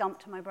and I've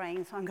dumped to my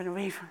brain, so I'm going to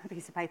read from a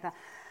piece of paper.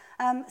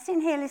 Sitting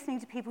here listening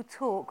to people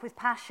talk with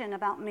passion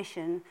about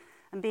mission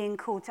and being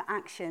called to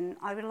action,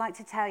 I would like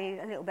to tell you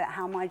a little bit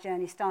how my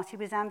journey started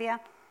with Zambia.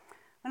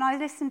 When I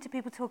listened to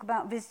people talk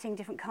about visiting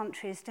different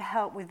countries to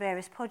help with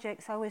various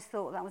projects, I always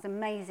thought that was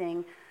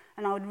amazing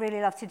and I would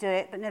really love to do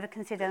it, but never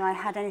considered I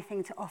had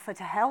anything to offer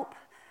to help.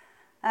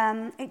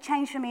 It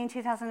changed for me in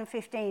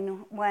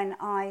 2015 when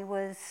I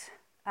was,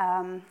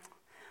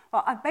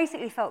 I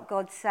basically felt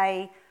God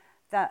say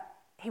that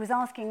he was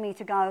asking me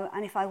to go,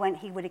 and if I went,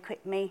 he would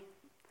equip me.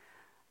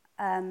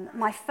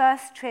 My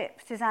first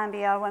trip to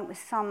Zambia, I went with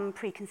some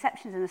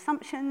preconceptions and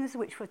assumptions,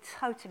 which were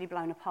totally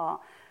blown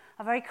apart.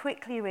 I very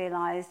quickly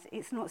realised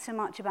it's not so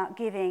much about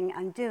giving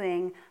and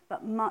doing,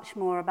 but much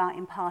more about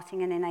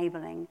imparting and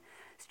enabling.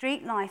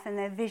 Street Life and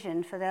their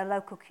vision for their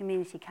local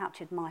community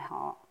captured my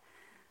heart.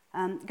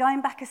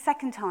 Going back a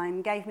second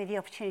time gave me the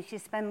opportunity to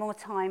spend more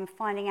time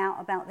finding out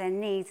about their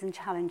needs and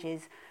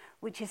challenges,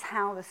 which is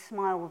how the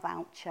Smile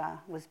voucher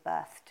was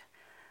birthed.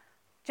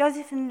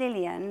 Joseph and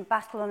Lillian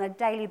battle on a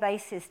daily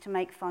basis to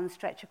make funds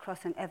stretch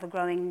across an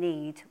ever-growing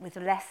need, with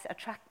less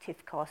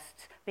attractive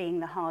costs being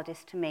the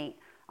hardest to meet,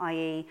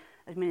 i.e.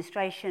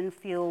 administration,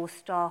 fuel,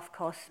 staff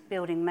costs,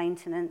 building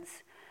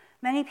maintenance.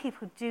 Many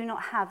people do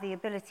not have the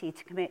ability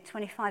to commit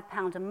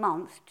 £25 a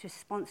month to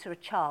sponsor a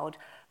child,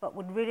 but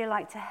would really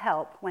like to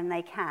help when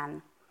they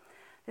can.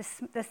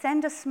 The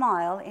Send a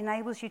Smile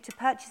enables you to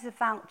purchase a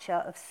voucher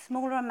of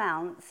smaller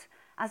amounts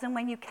as and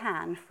when you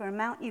can for an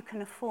amount you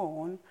can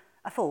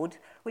afford,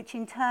 which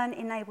in turn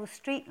enables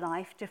Street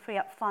Life to free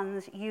up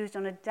funds used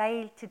on a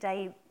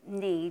day-to-day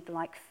need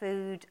like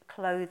food,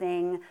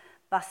 clothing,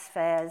 bus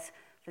fares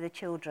for the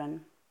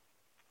children.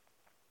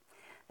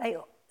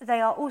 They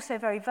are also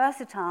very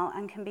versatile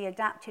and can be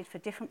adapted for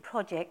different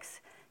projects,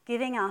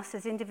 giving us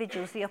as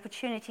individuals the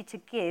opportunity to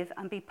give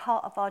and be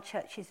part of our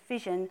church's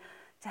vision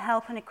to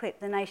help and equip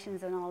the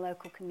nations in our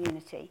local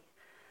community.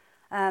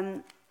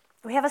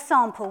 We have a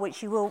sample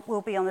which you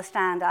will be on the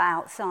stand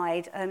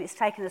outside. It's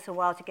taken us a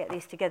while to get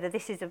these together.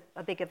 This is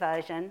a bigger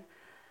version.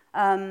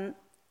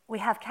 We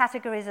have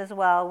categories as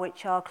well,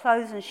 which are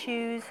clothes and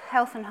shoes,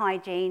 health and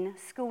hygiene,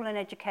 school and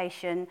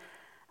education,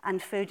 and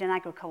food and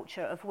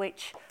agriculture, of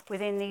which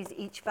within these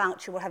each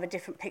voucher will have a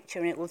different picture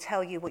and it will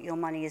tell you what your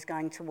money is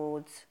going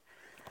towards.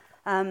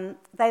 They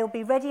will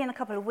be ready in a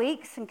couple of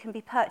weeks and can be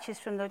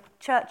purchased from the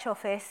church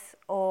office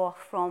or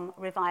from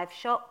Revive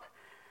Shop.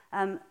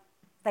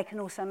 They can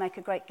also make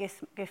a great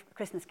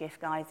Christmas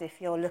gift, guys, if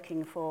you're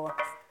looking for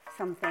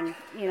something,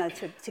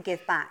 to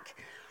give back.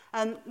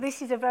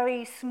 This is a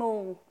very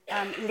small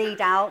lead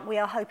out. We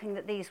are hoping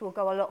that these will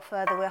go a lot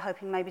further. We're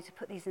hoping maybe to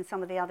put these in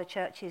some of the other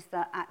churches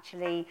that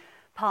actually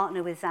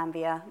partner with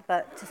Zambia.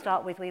 But to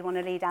start with, we want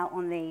to lead out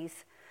on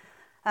these.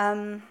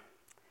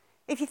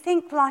 If you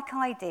think like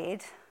I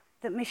did,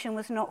 that mission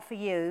was not for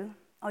you,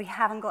 or you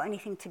haven't got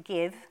anything to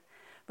give,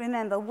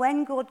 remember,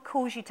 when God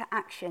calls you to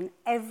action,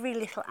 every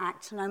little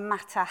act, no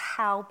matter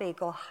how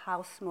big or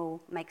how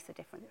small, makes a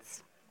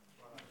difference.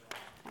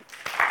 Thanks.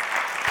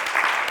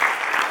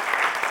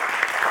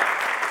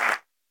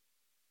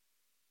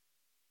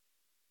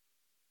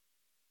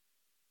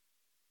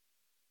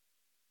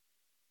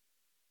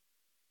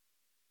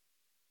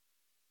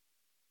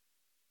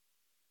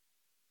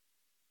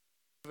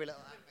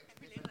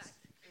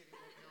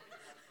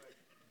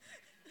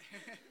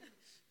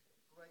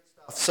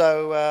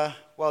 So,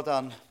 well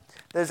done.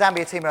 The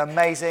Zambia team are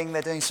amazing.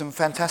 They're doing some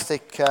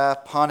fantastic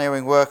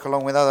pioneering work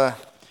along with other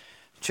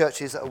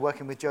churches that are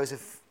working with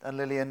Joseph and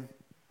Lillian.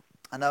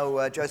 I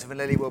know Joseph and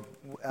Lily we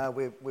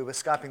were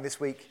Skyping this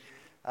week,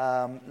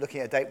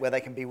 looking at a date where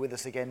they can be with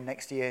us again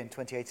next year in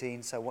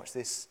 2018. So watch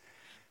this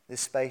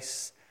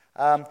space.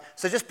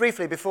 So just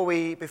briefly before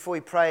we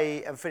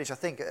pray and finish, I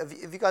think have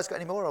you guys got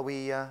any more? Are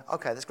we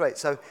okay? That's great.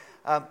 So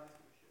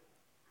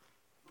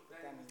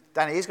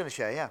Danny is going to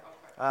share.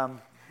 Yeah.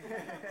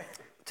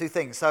 Two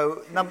things.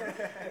 So,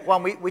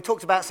 one, we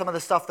talked about some of the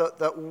stuff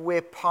that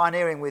we're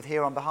pioneering with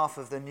here on behalf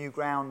of the New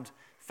Ground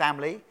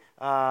family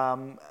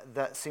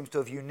that seems to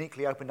have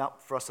uniquely opened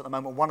up for us at the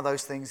moment. One of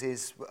those things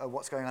is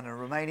what's going on in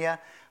Romania.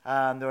 There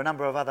are a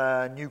number of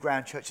other New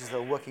Ground churches that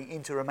are working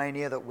into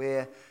Romania that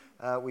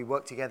we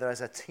work together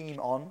as a team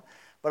on.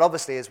 But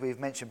obviously, as we've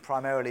mentioned,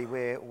 primarily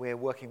we're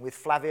working with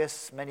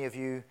Flavius. Many of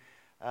you,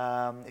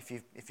 if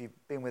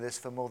you've been with us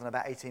for more than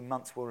about 18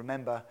 months, will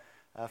remember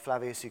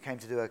Flavius, who came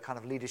to do a kind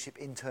of leadership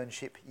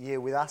internship year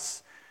with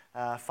us.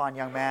 Fine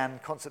young man,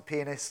 concert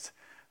pianist,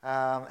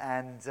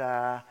 and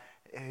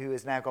who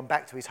has now gone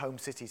back to his home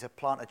city to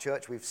plant a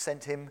church. We've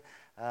sent him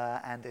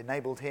and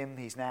enabled him.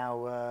 He's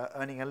now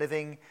earning a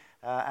living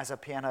as a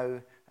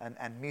piano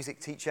and music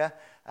teacher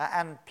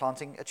and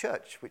planting a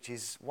church, which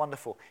is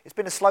wonderful. It's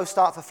been a slow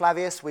start for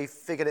Flavius. We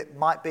figured it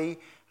might be,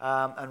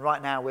 and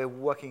right now we're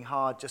working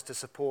hard just to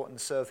support and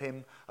serve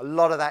him. A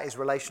lot of that is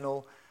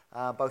relational,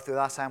 both with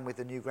us and with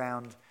the New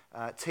Ground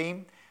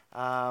team.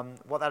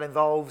 What that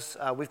involves,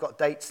 we've got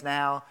dates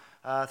now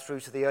through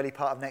to the early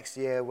part of next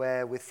year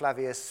where with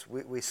Flavius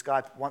we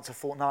Skype once a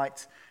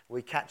fortnight,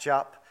 we catch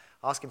up,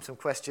 ask him some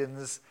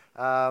questions,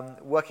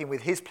 working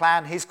with his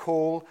plan, his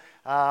call,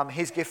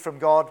 his gift from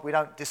God. We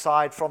don't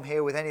decide from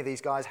here with any of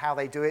these guys how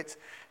they do it.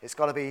 It's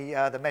got to be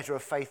the measure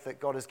of faith that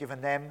God has given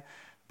them.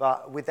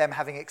 But with them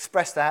having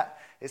expressed that,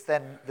 it's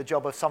then the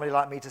job of somebody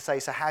like me to say,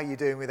 so how are you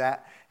doing with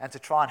that? And to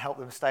try and help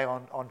them stay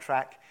on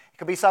track. It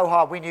can be so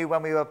hard. We knew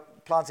when we were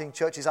planting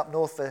churches up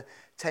north for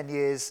 10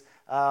 years,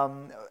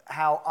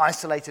 how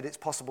isolated it's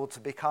possible to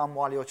become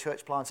while you're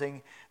church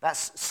planting.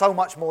 That's so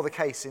much more the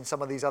case in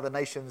some of these other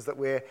nations that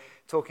we're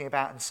talking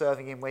about and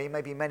serving in, where you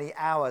may be many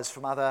hours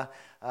from other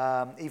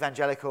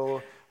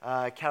evangelical,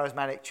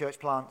 charismatic church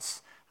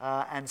plants.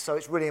 And so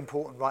it's really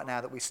important right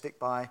now that we stick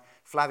by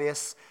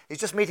Flavius. He's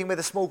just meeting with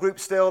a small group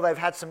still. They've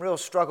had some real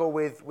struggle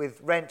with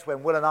rent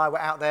when Will and I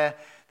were out there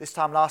this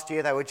time last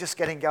year. They were just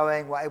getting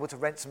going, were able to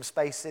rent some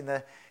space in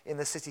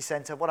the city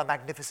centre. What a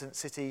magnificent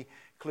city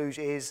Cluj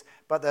is.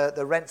 But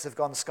the rents have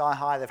gone sky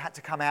high. They've had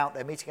to come out.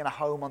 They're meeting in a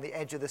home on the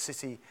edge of the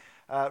city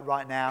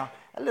right now.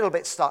 A little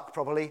bit stuck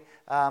probably,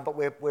 but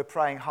we're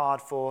praying hard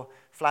for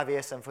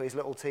Flavius and for his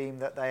little team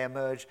that they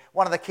emerge.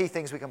 One of the key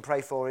things we can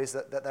pray for is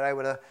that they're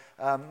able to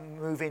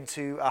move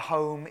into a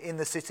home in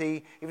the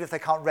city, even if they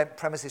can't rent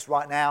premises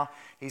right now.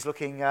 He's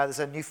looking, there's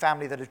a new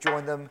family that have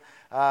joined them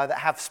that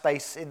have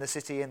space in the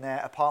city in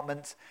their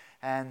apartment,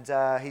 and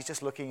he's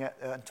just looking at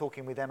and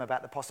talking with them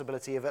about the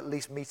possibility of at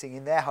least meeting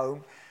in their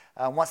home.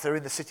 Once they're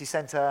in the city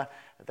centre,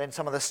 then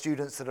some of the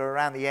students that are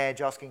around the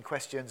edge asking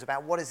questions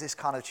about what is this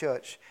kind of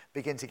church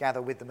begin to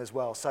gather with them as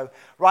well. So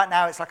right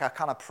now it's like a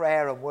kind of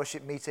prayer and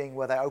worship meeting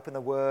where they open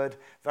the word,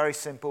 very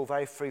simple,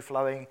 very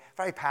free-flowing,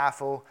 very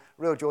powerful,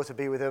 real joy to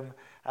be with them.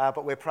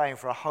 But we're praying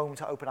for a home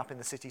to open up in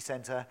the city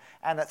centre,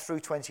 and that through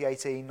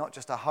 2018, not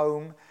just a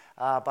home,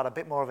 but a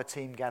bit more of a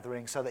team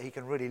gathering so that he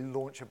can really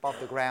launch above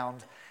the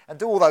ground and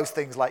do all those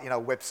things like,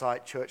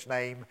 website, church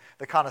name,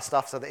 the kind of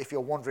stuff, so that if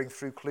you're wandering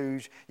through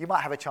Cluj, you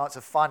might have a chance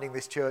of finding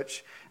this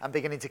church and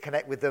beginning to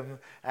connect with them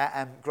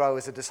and grow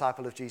as a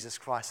disciple of Jesus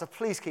Christ. So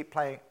please keep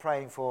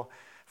praying for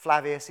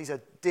Flavius. He's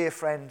a dear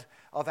friend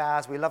of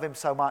ours. We love him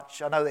so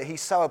much. I know that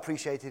he's so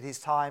appreciated his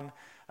time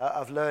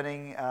of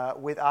learning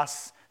with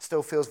us,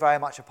 still feels very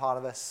much a part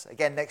of us.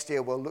 Again, next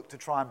year we'll look to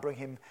try and bring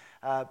him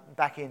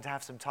back in to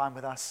have some time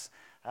with us,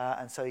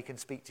 and so he can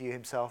speak to you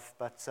himself.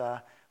 But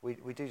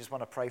we do just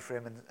want to pray for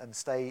him and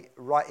stay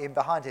right in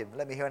behind him.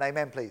 Let me hear an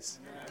amen, please.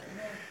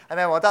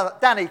 Amen. Well,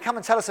 Danny, come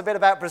and tell us a bit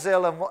about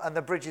Brazil and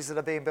the bridges that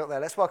are being built there.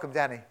 Let's welcome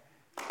Danny.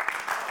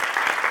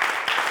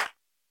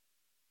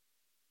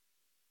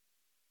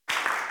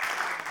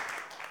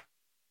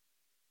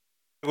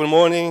 Good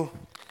morning.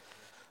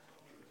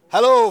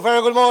 Hello,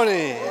 very good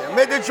morning.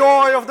 May the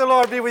joy of the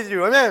Lord be with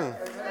you. Amen.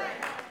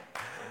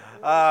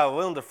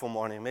 Wonderful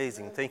morning,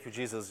 amazing. Thank you,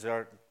 Jesus.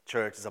 Your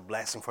church is a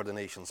blessing for the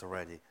nations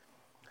already.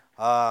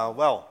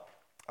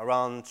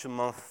 Around 2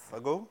 months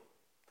ago,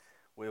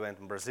 we went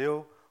to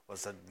Brazil. It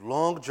was a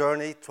long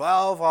journey,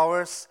 12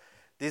 hours.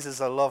 This is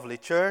a lovely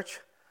church,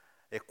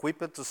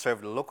 equipped to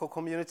serve the local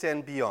community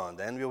and beyond.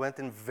 And we went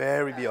in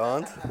very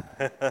beyond.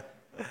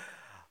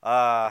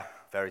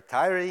 Very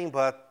tiring,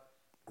 but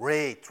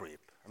great trip,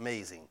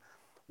 amazing.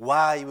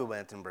 Why we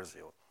went in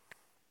Brazil?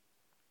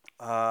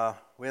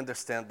 We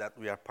understand that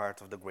we are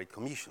part of the Great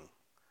Commission.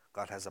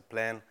 God has a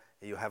plan,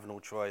 and you have no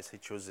choice.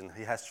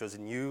 He has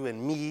chosen you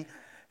and me.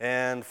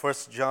 And 1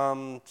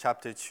 John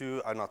chapter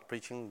 2, I'm not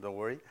preaching, don't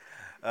worry.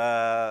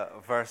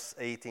 Verse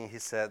 18, he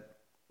said,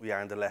 we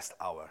are in the last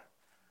hour.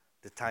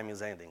 The time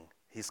is ending.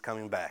 He's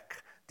coming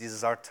back. This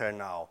is our turn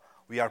now.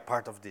 We are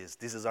part of this.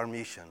 This is our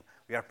mission.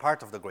 We are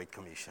part of the Great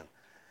Commission.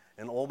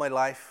 And all my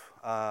life,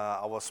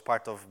 I was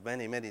part of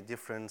many, many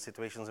different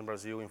situations in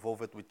Brazil,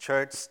 involved with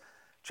church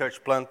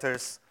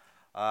planters.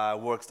 I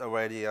worked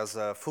already as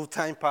a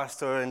full-time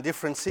pastor in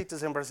different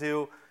cities in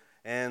Brazil.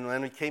 And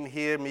when we came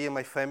here, me and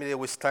my family,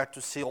 we start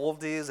to see all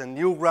this and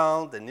new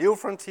ground and new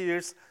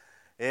frontiers.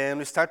 And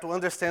we start to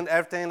understand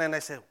everything. And I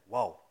said,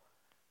 wow,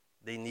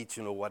 they need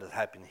to know what is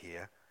happening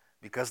here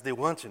because they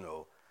want to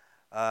know.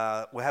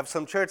 We have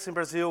some churches in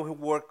Brazil who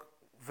work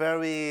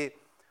very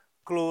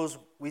close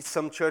with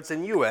some churches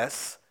in the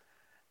U.S.,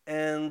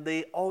 and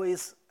they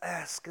always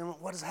ask,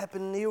 what is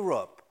happening in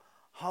Europe?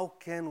 How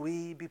can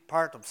we be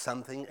part of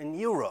something in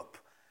Europe?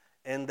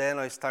 And then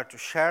I start to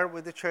share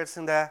with the church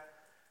in there,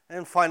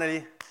 and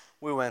finally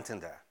we went in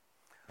there.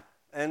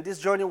 And this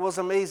journey was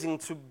amazing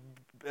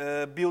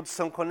to build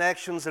some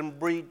connections and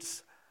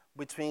bridges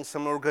between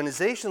some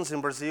organizations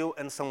in Brazil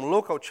and some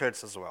local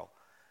churches as well.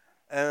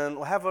 And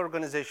we have an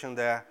organization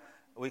there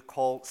we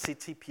call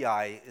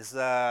CTPI. It's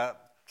a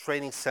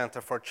training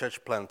center for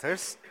church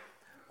planters.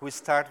 We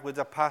start with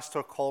a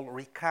pastor called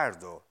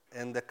Ricardo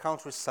in the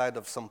countryside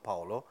of São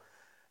Paulo.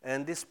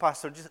 And this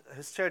pastor,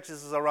 his church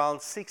is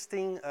around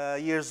 16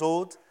 years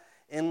old.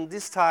 And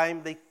this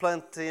time they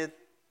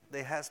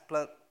has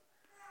planted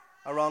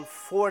around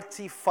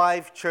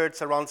 45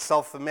 churches around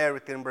South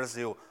America and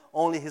Brazil.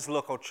 Only his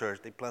local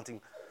church. They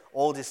planting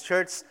all these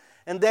churches.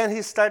 And then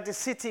he started the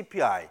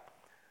CTPI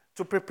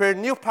to prepare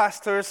new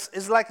pastors.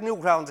 It's like New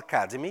Ground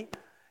Academy.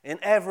 And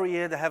every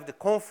year they have the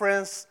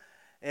conference.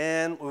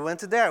 And we went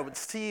there with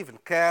Steve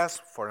and Cass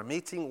for a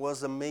meeting. It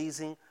was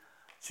amazing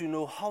to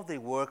know how they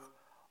work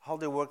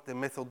the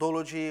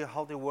methodology,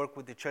 how they work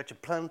with the church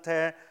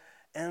planter.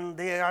 And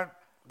they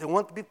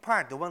want to be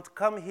part. They want to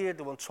come here.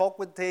 They want to talk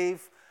with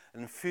Dave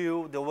and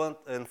Phil. They want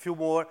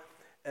more.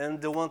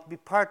 And they want to be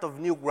part of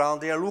New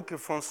Ground. They are looking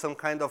for some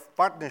kind of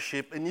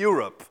partnership in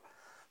Europe.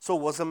 So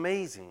it was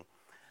amazing.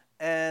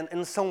 And in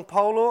São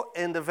Paulo,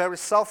 in the very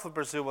south of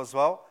Brazil as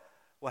well,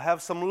 we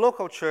have some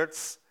local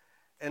churches.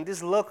 And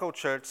these local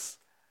churches,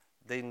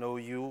 they know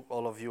you,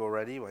 all of you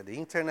already, by the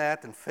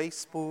internet and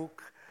Facebook.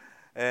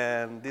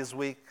 And this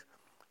week,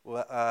 we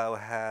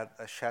had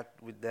a chat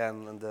with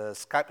them. And the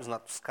Skype is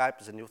not Skype,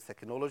 it's a new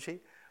technology.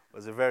 It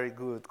was a very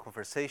good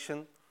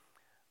conversation.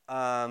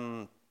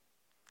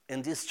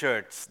 In this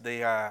church,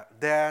 they are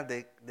there,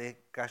 they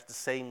got the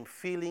same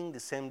feeling, the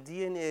same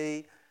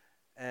DNA,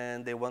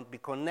 and they want to be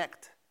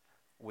connected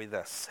with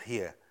us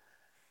here.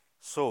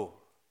 So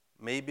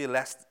maybe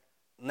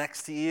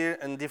next year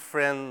in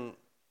different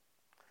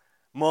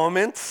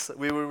moments,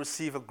 we will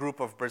receive a group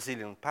of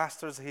Brazilian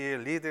pastors here,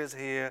 leaders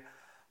here,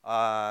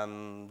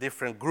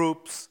 different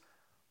groups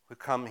who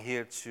come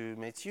here to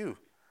meet you,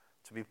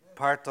 to be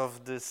part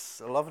of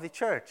this lovely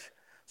church.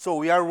 So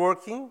we are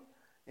working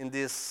in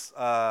this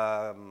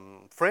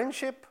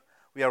friendship,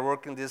 we are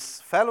working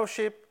this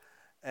fellowship,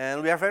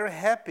 and we are very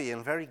happy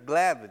and very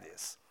glad with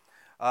this.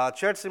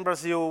 Churches in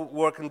Brazil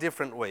work in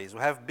different ways.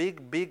 We have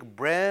big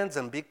brands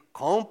and big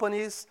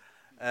companies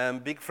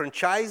and big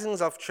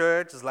franchisings of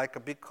churches like a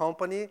big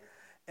company.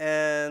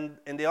 And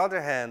on the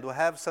other hand, we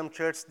have some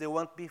churches, they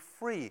want to be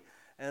free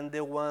and they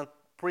want to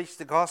preach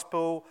the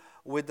gospel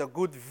with a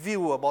good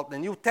view about the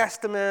New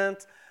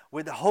Testament,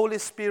 with the Holy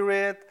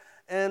Spirit,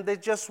 and they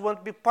just want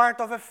to be part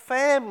of a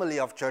family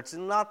of churches,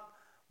 not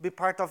be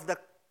part of the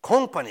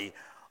company.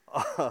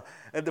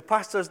 And the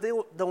pastors, they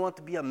don't want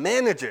to be a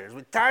manager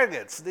with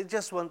targets. They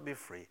just want to be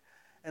free.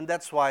 And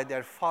that's why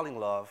they're falling in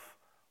love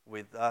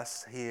with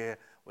us here,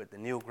 with the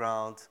new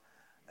ground.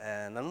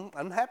 And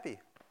I'm happy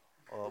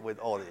with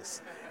all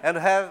this. And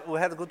we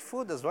had good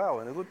food as well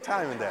and a good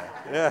time in there.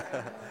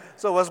 Yeah.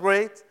 So it was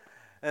great.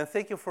 And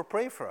thank you for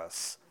praying for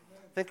us.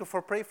 Thank you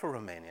for praying for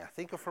Romania.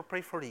 Thank you for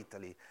praying for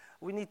Italy.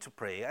 We need to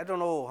pray. I don't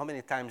know how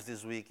many times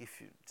this week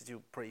did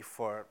you pray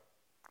for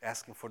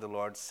asking for the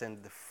Lord to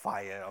send the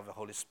fire of the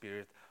Holy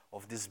Spirit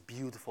of this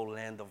beautiful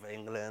land of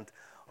England,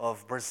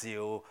 of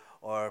Brazil,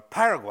 or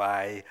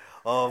Paraguay,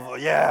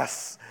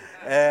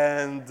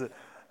 and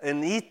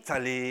in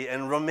Italy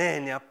and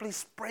Romania.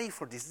 Please pray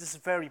for this. This is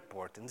very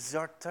important. This is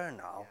our turn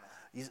now.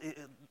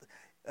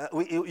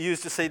 We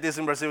used to say this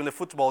in Brazil in the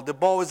football, the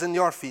ball is in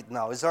your feet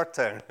now. It's our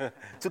turn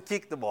to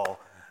kick the ball.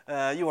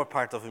 You are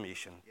part of a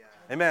mission. Yeah.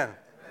 Amen.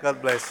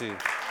 God bless you.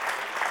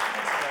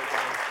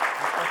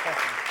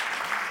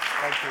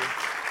 Thank you.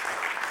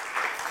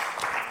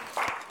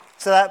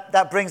 So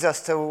that brings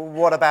us to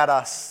what about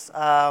us?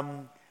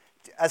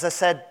 As I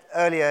said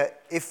earlier,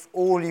 if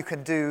all you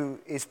can do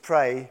is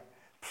pray,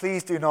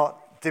 please do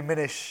not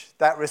diminish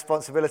that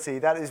responsibility.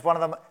 That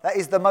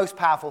is the most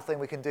powerful thing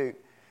we can do.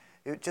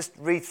 Just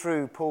read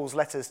through Paul's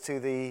letters to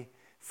the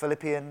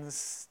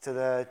Philippians, to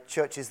the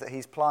churches that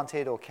he's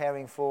planted or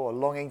caring for or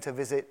longing to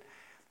visit.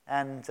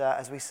 And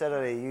as we said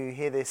earlier, you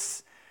hear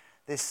this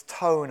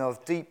tone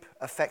of deep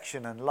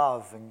affection and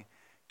love and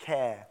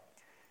care.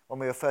 When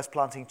we were first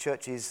planting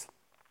churches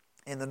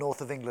in the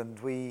north of England,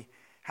 we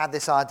had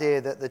this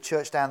idea that the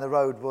church down the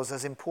road was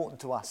as important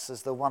to us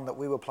as the one that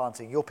we were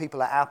planting. Your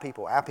people are our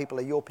people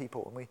are your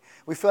people. And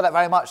we feel that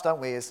very much,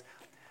 don't we,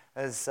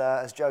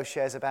 as Joe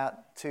shares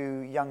about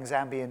 2 young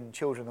Zambian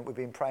children that we've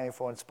been praying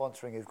for and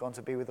sponsoring who've gone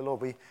to be with the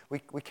Lord.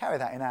 We carry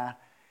that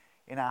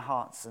in our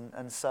hearts.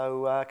 And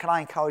so can I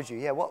encourage you?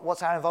 Yeah,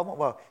 what's our involvement?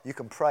 Well, you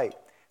can pray.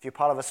 If you're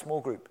part of a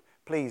small group,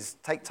 please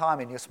take time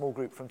in your small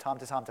group from time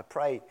to time to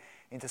pray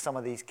into some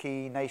of these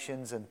key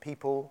nations and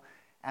people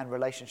and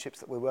relationships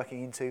that we're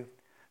working into.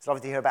 It's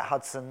lovely to hear about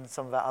Hudson,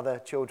 some of our other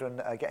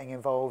children getting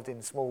involved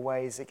in small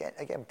ways.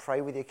 Again,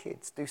 pray with your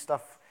kids. Do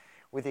stuff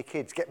with your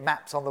kids. Get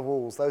maps on the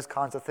walls. Those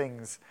kinds of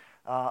things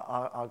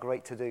are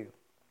great to do.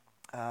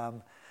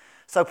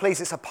 So please,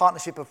 it's a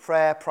partnership of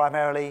prayer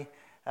primarily.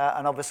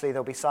 And obviously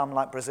there'll be some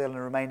like Brazil and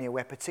Romania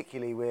where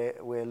particularly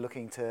we're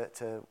looking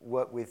to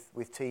work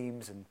with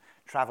teams and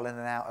travel in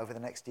and out over the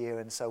next year.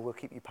 And so we'll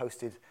keep you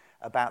posted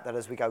about that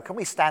as we go. Can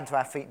we stand to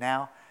our feet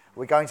now?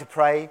 We're going to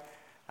pray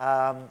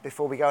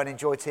before we go and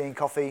enjoy tea and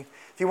coffee.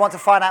 If you want to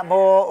find out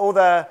more, all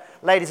the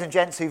ladies and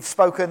gents who've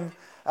spoken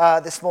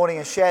this morning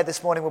and shared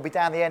this morning will be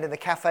down the end in the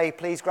cafe.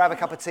 Please grab a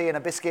cup of tea and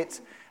a biscuit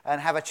and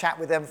have a chat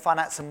with them, find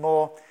out some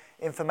more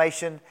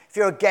information. If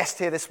you're a guest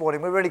here this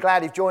morning, we're really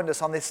glad you've joined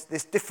us on this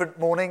different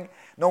morning.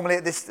 Normally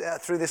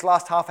through this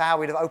last half hour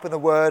we'd have opened the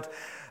Word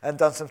and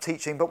done some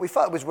teaching, but we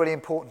felt it was really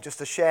important just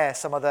to share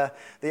some of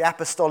the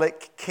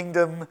apostolic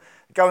kingdom,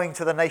 going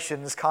to the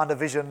nations kind of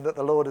vision that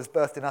the Lord has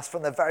birthed in us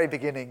from the very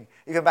beginning,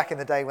 even back in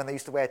the day when they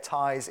used to wear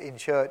ties in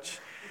church,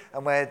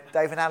 and where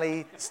Dave and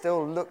Ali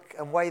still look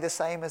and weigh the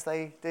same as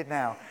they did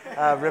now.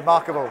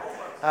 Remarkable.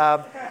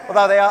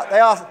 Although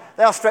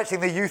they are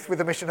stretching the youth with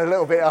the mission a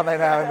little bit, aren't they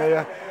now?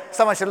 And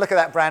someone should look at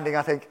that branding,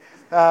 I think.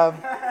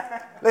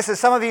 Listen,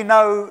 some of you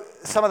know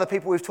some of the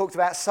people we've talked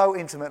about so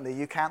intimately,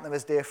 you count them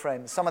as dear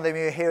friends. Some of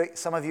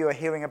you are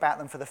hearing about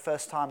them for the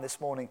first time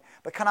this morning.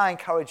 But can I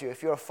encourage you,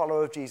 if you're a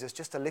follower of Jesus,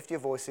 just to lift your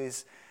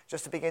voices,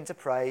 just to begin to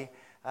pray,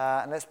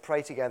 and let's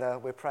pray together.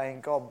 We're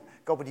praying, God,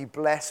 would you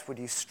bless, would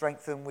you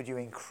strengthen, would you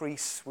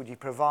increase, would you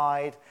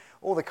provide?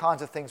 All the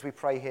kinds of things we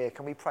pray here,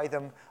 can we pray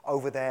them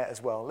over there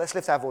as well? Let's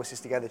lift our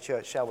voices together,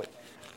 church, shall we?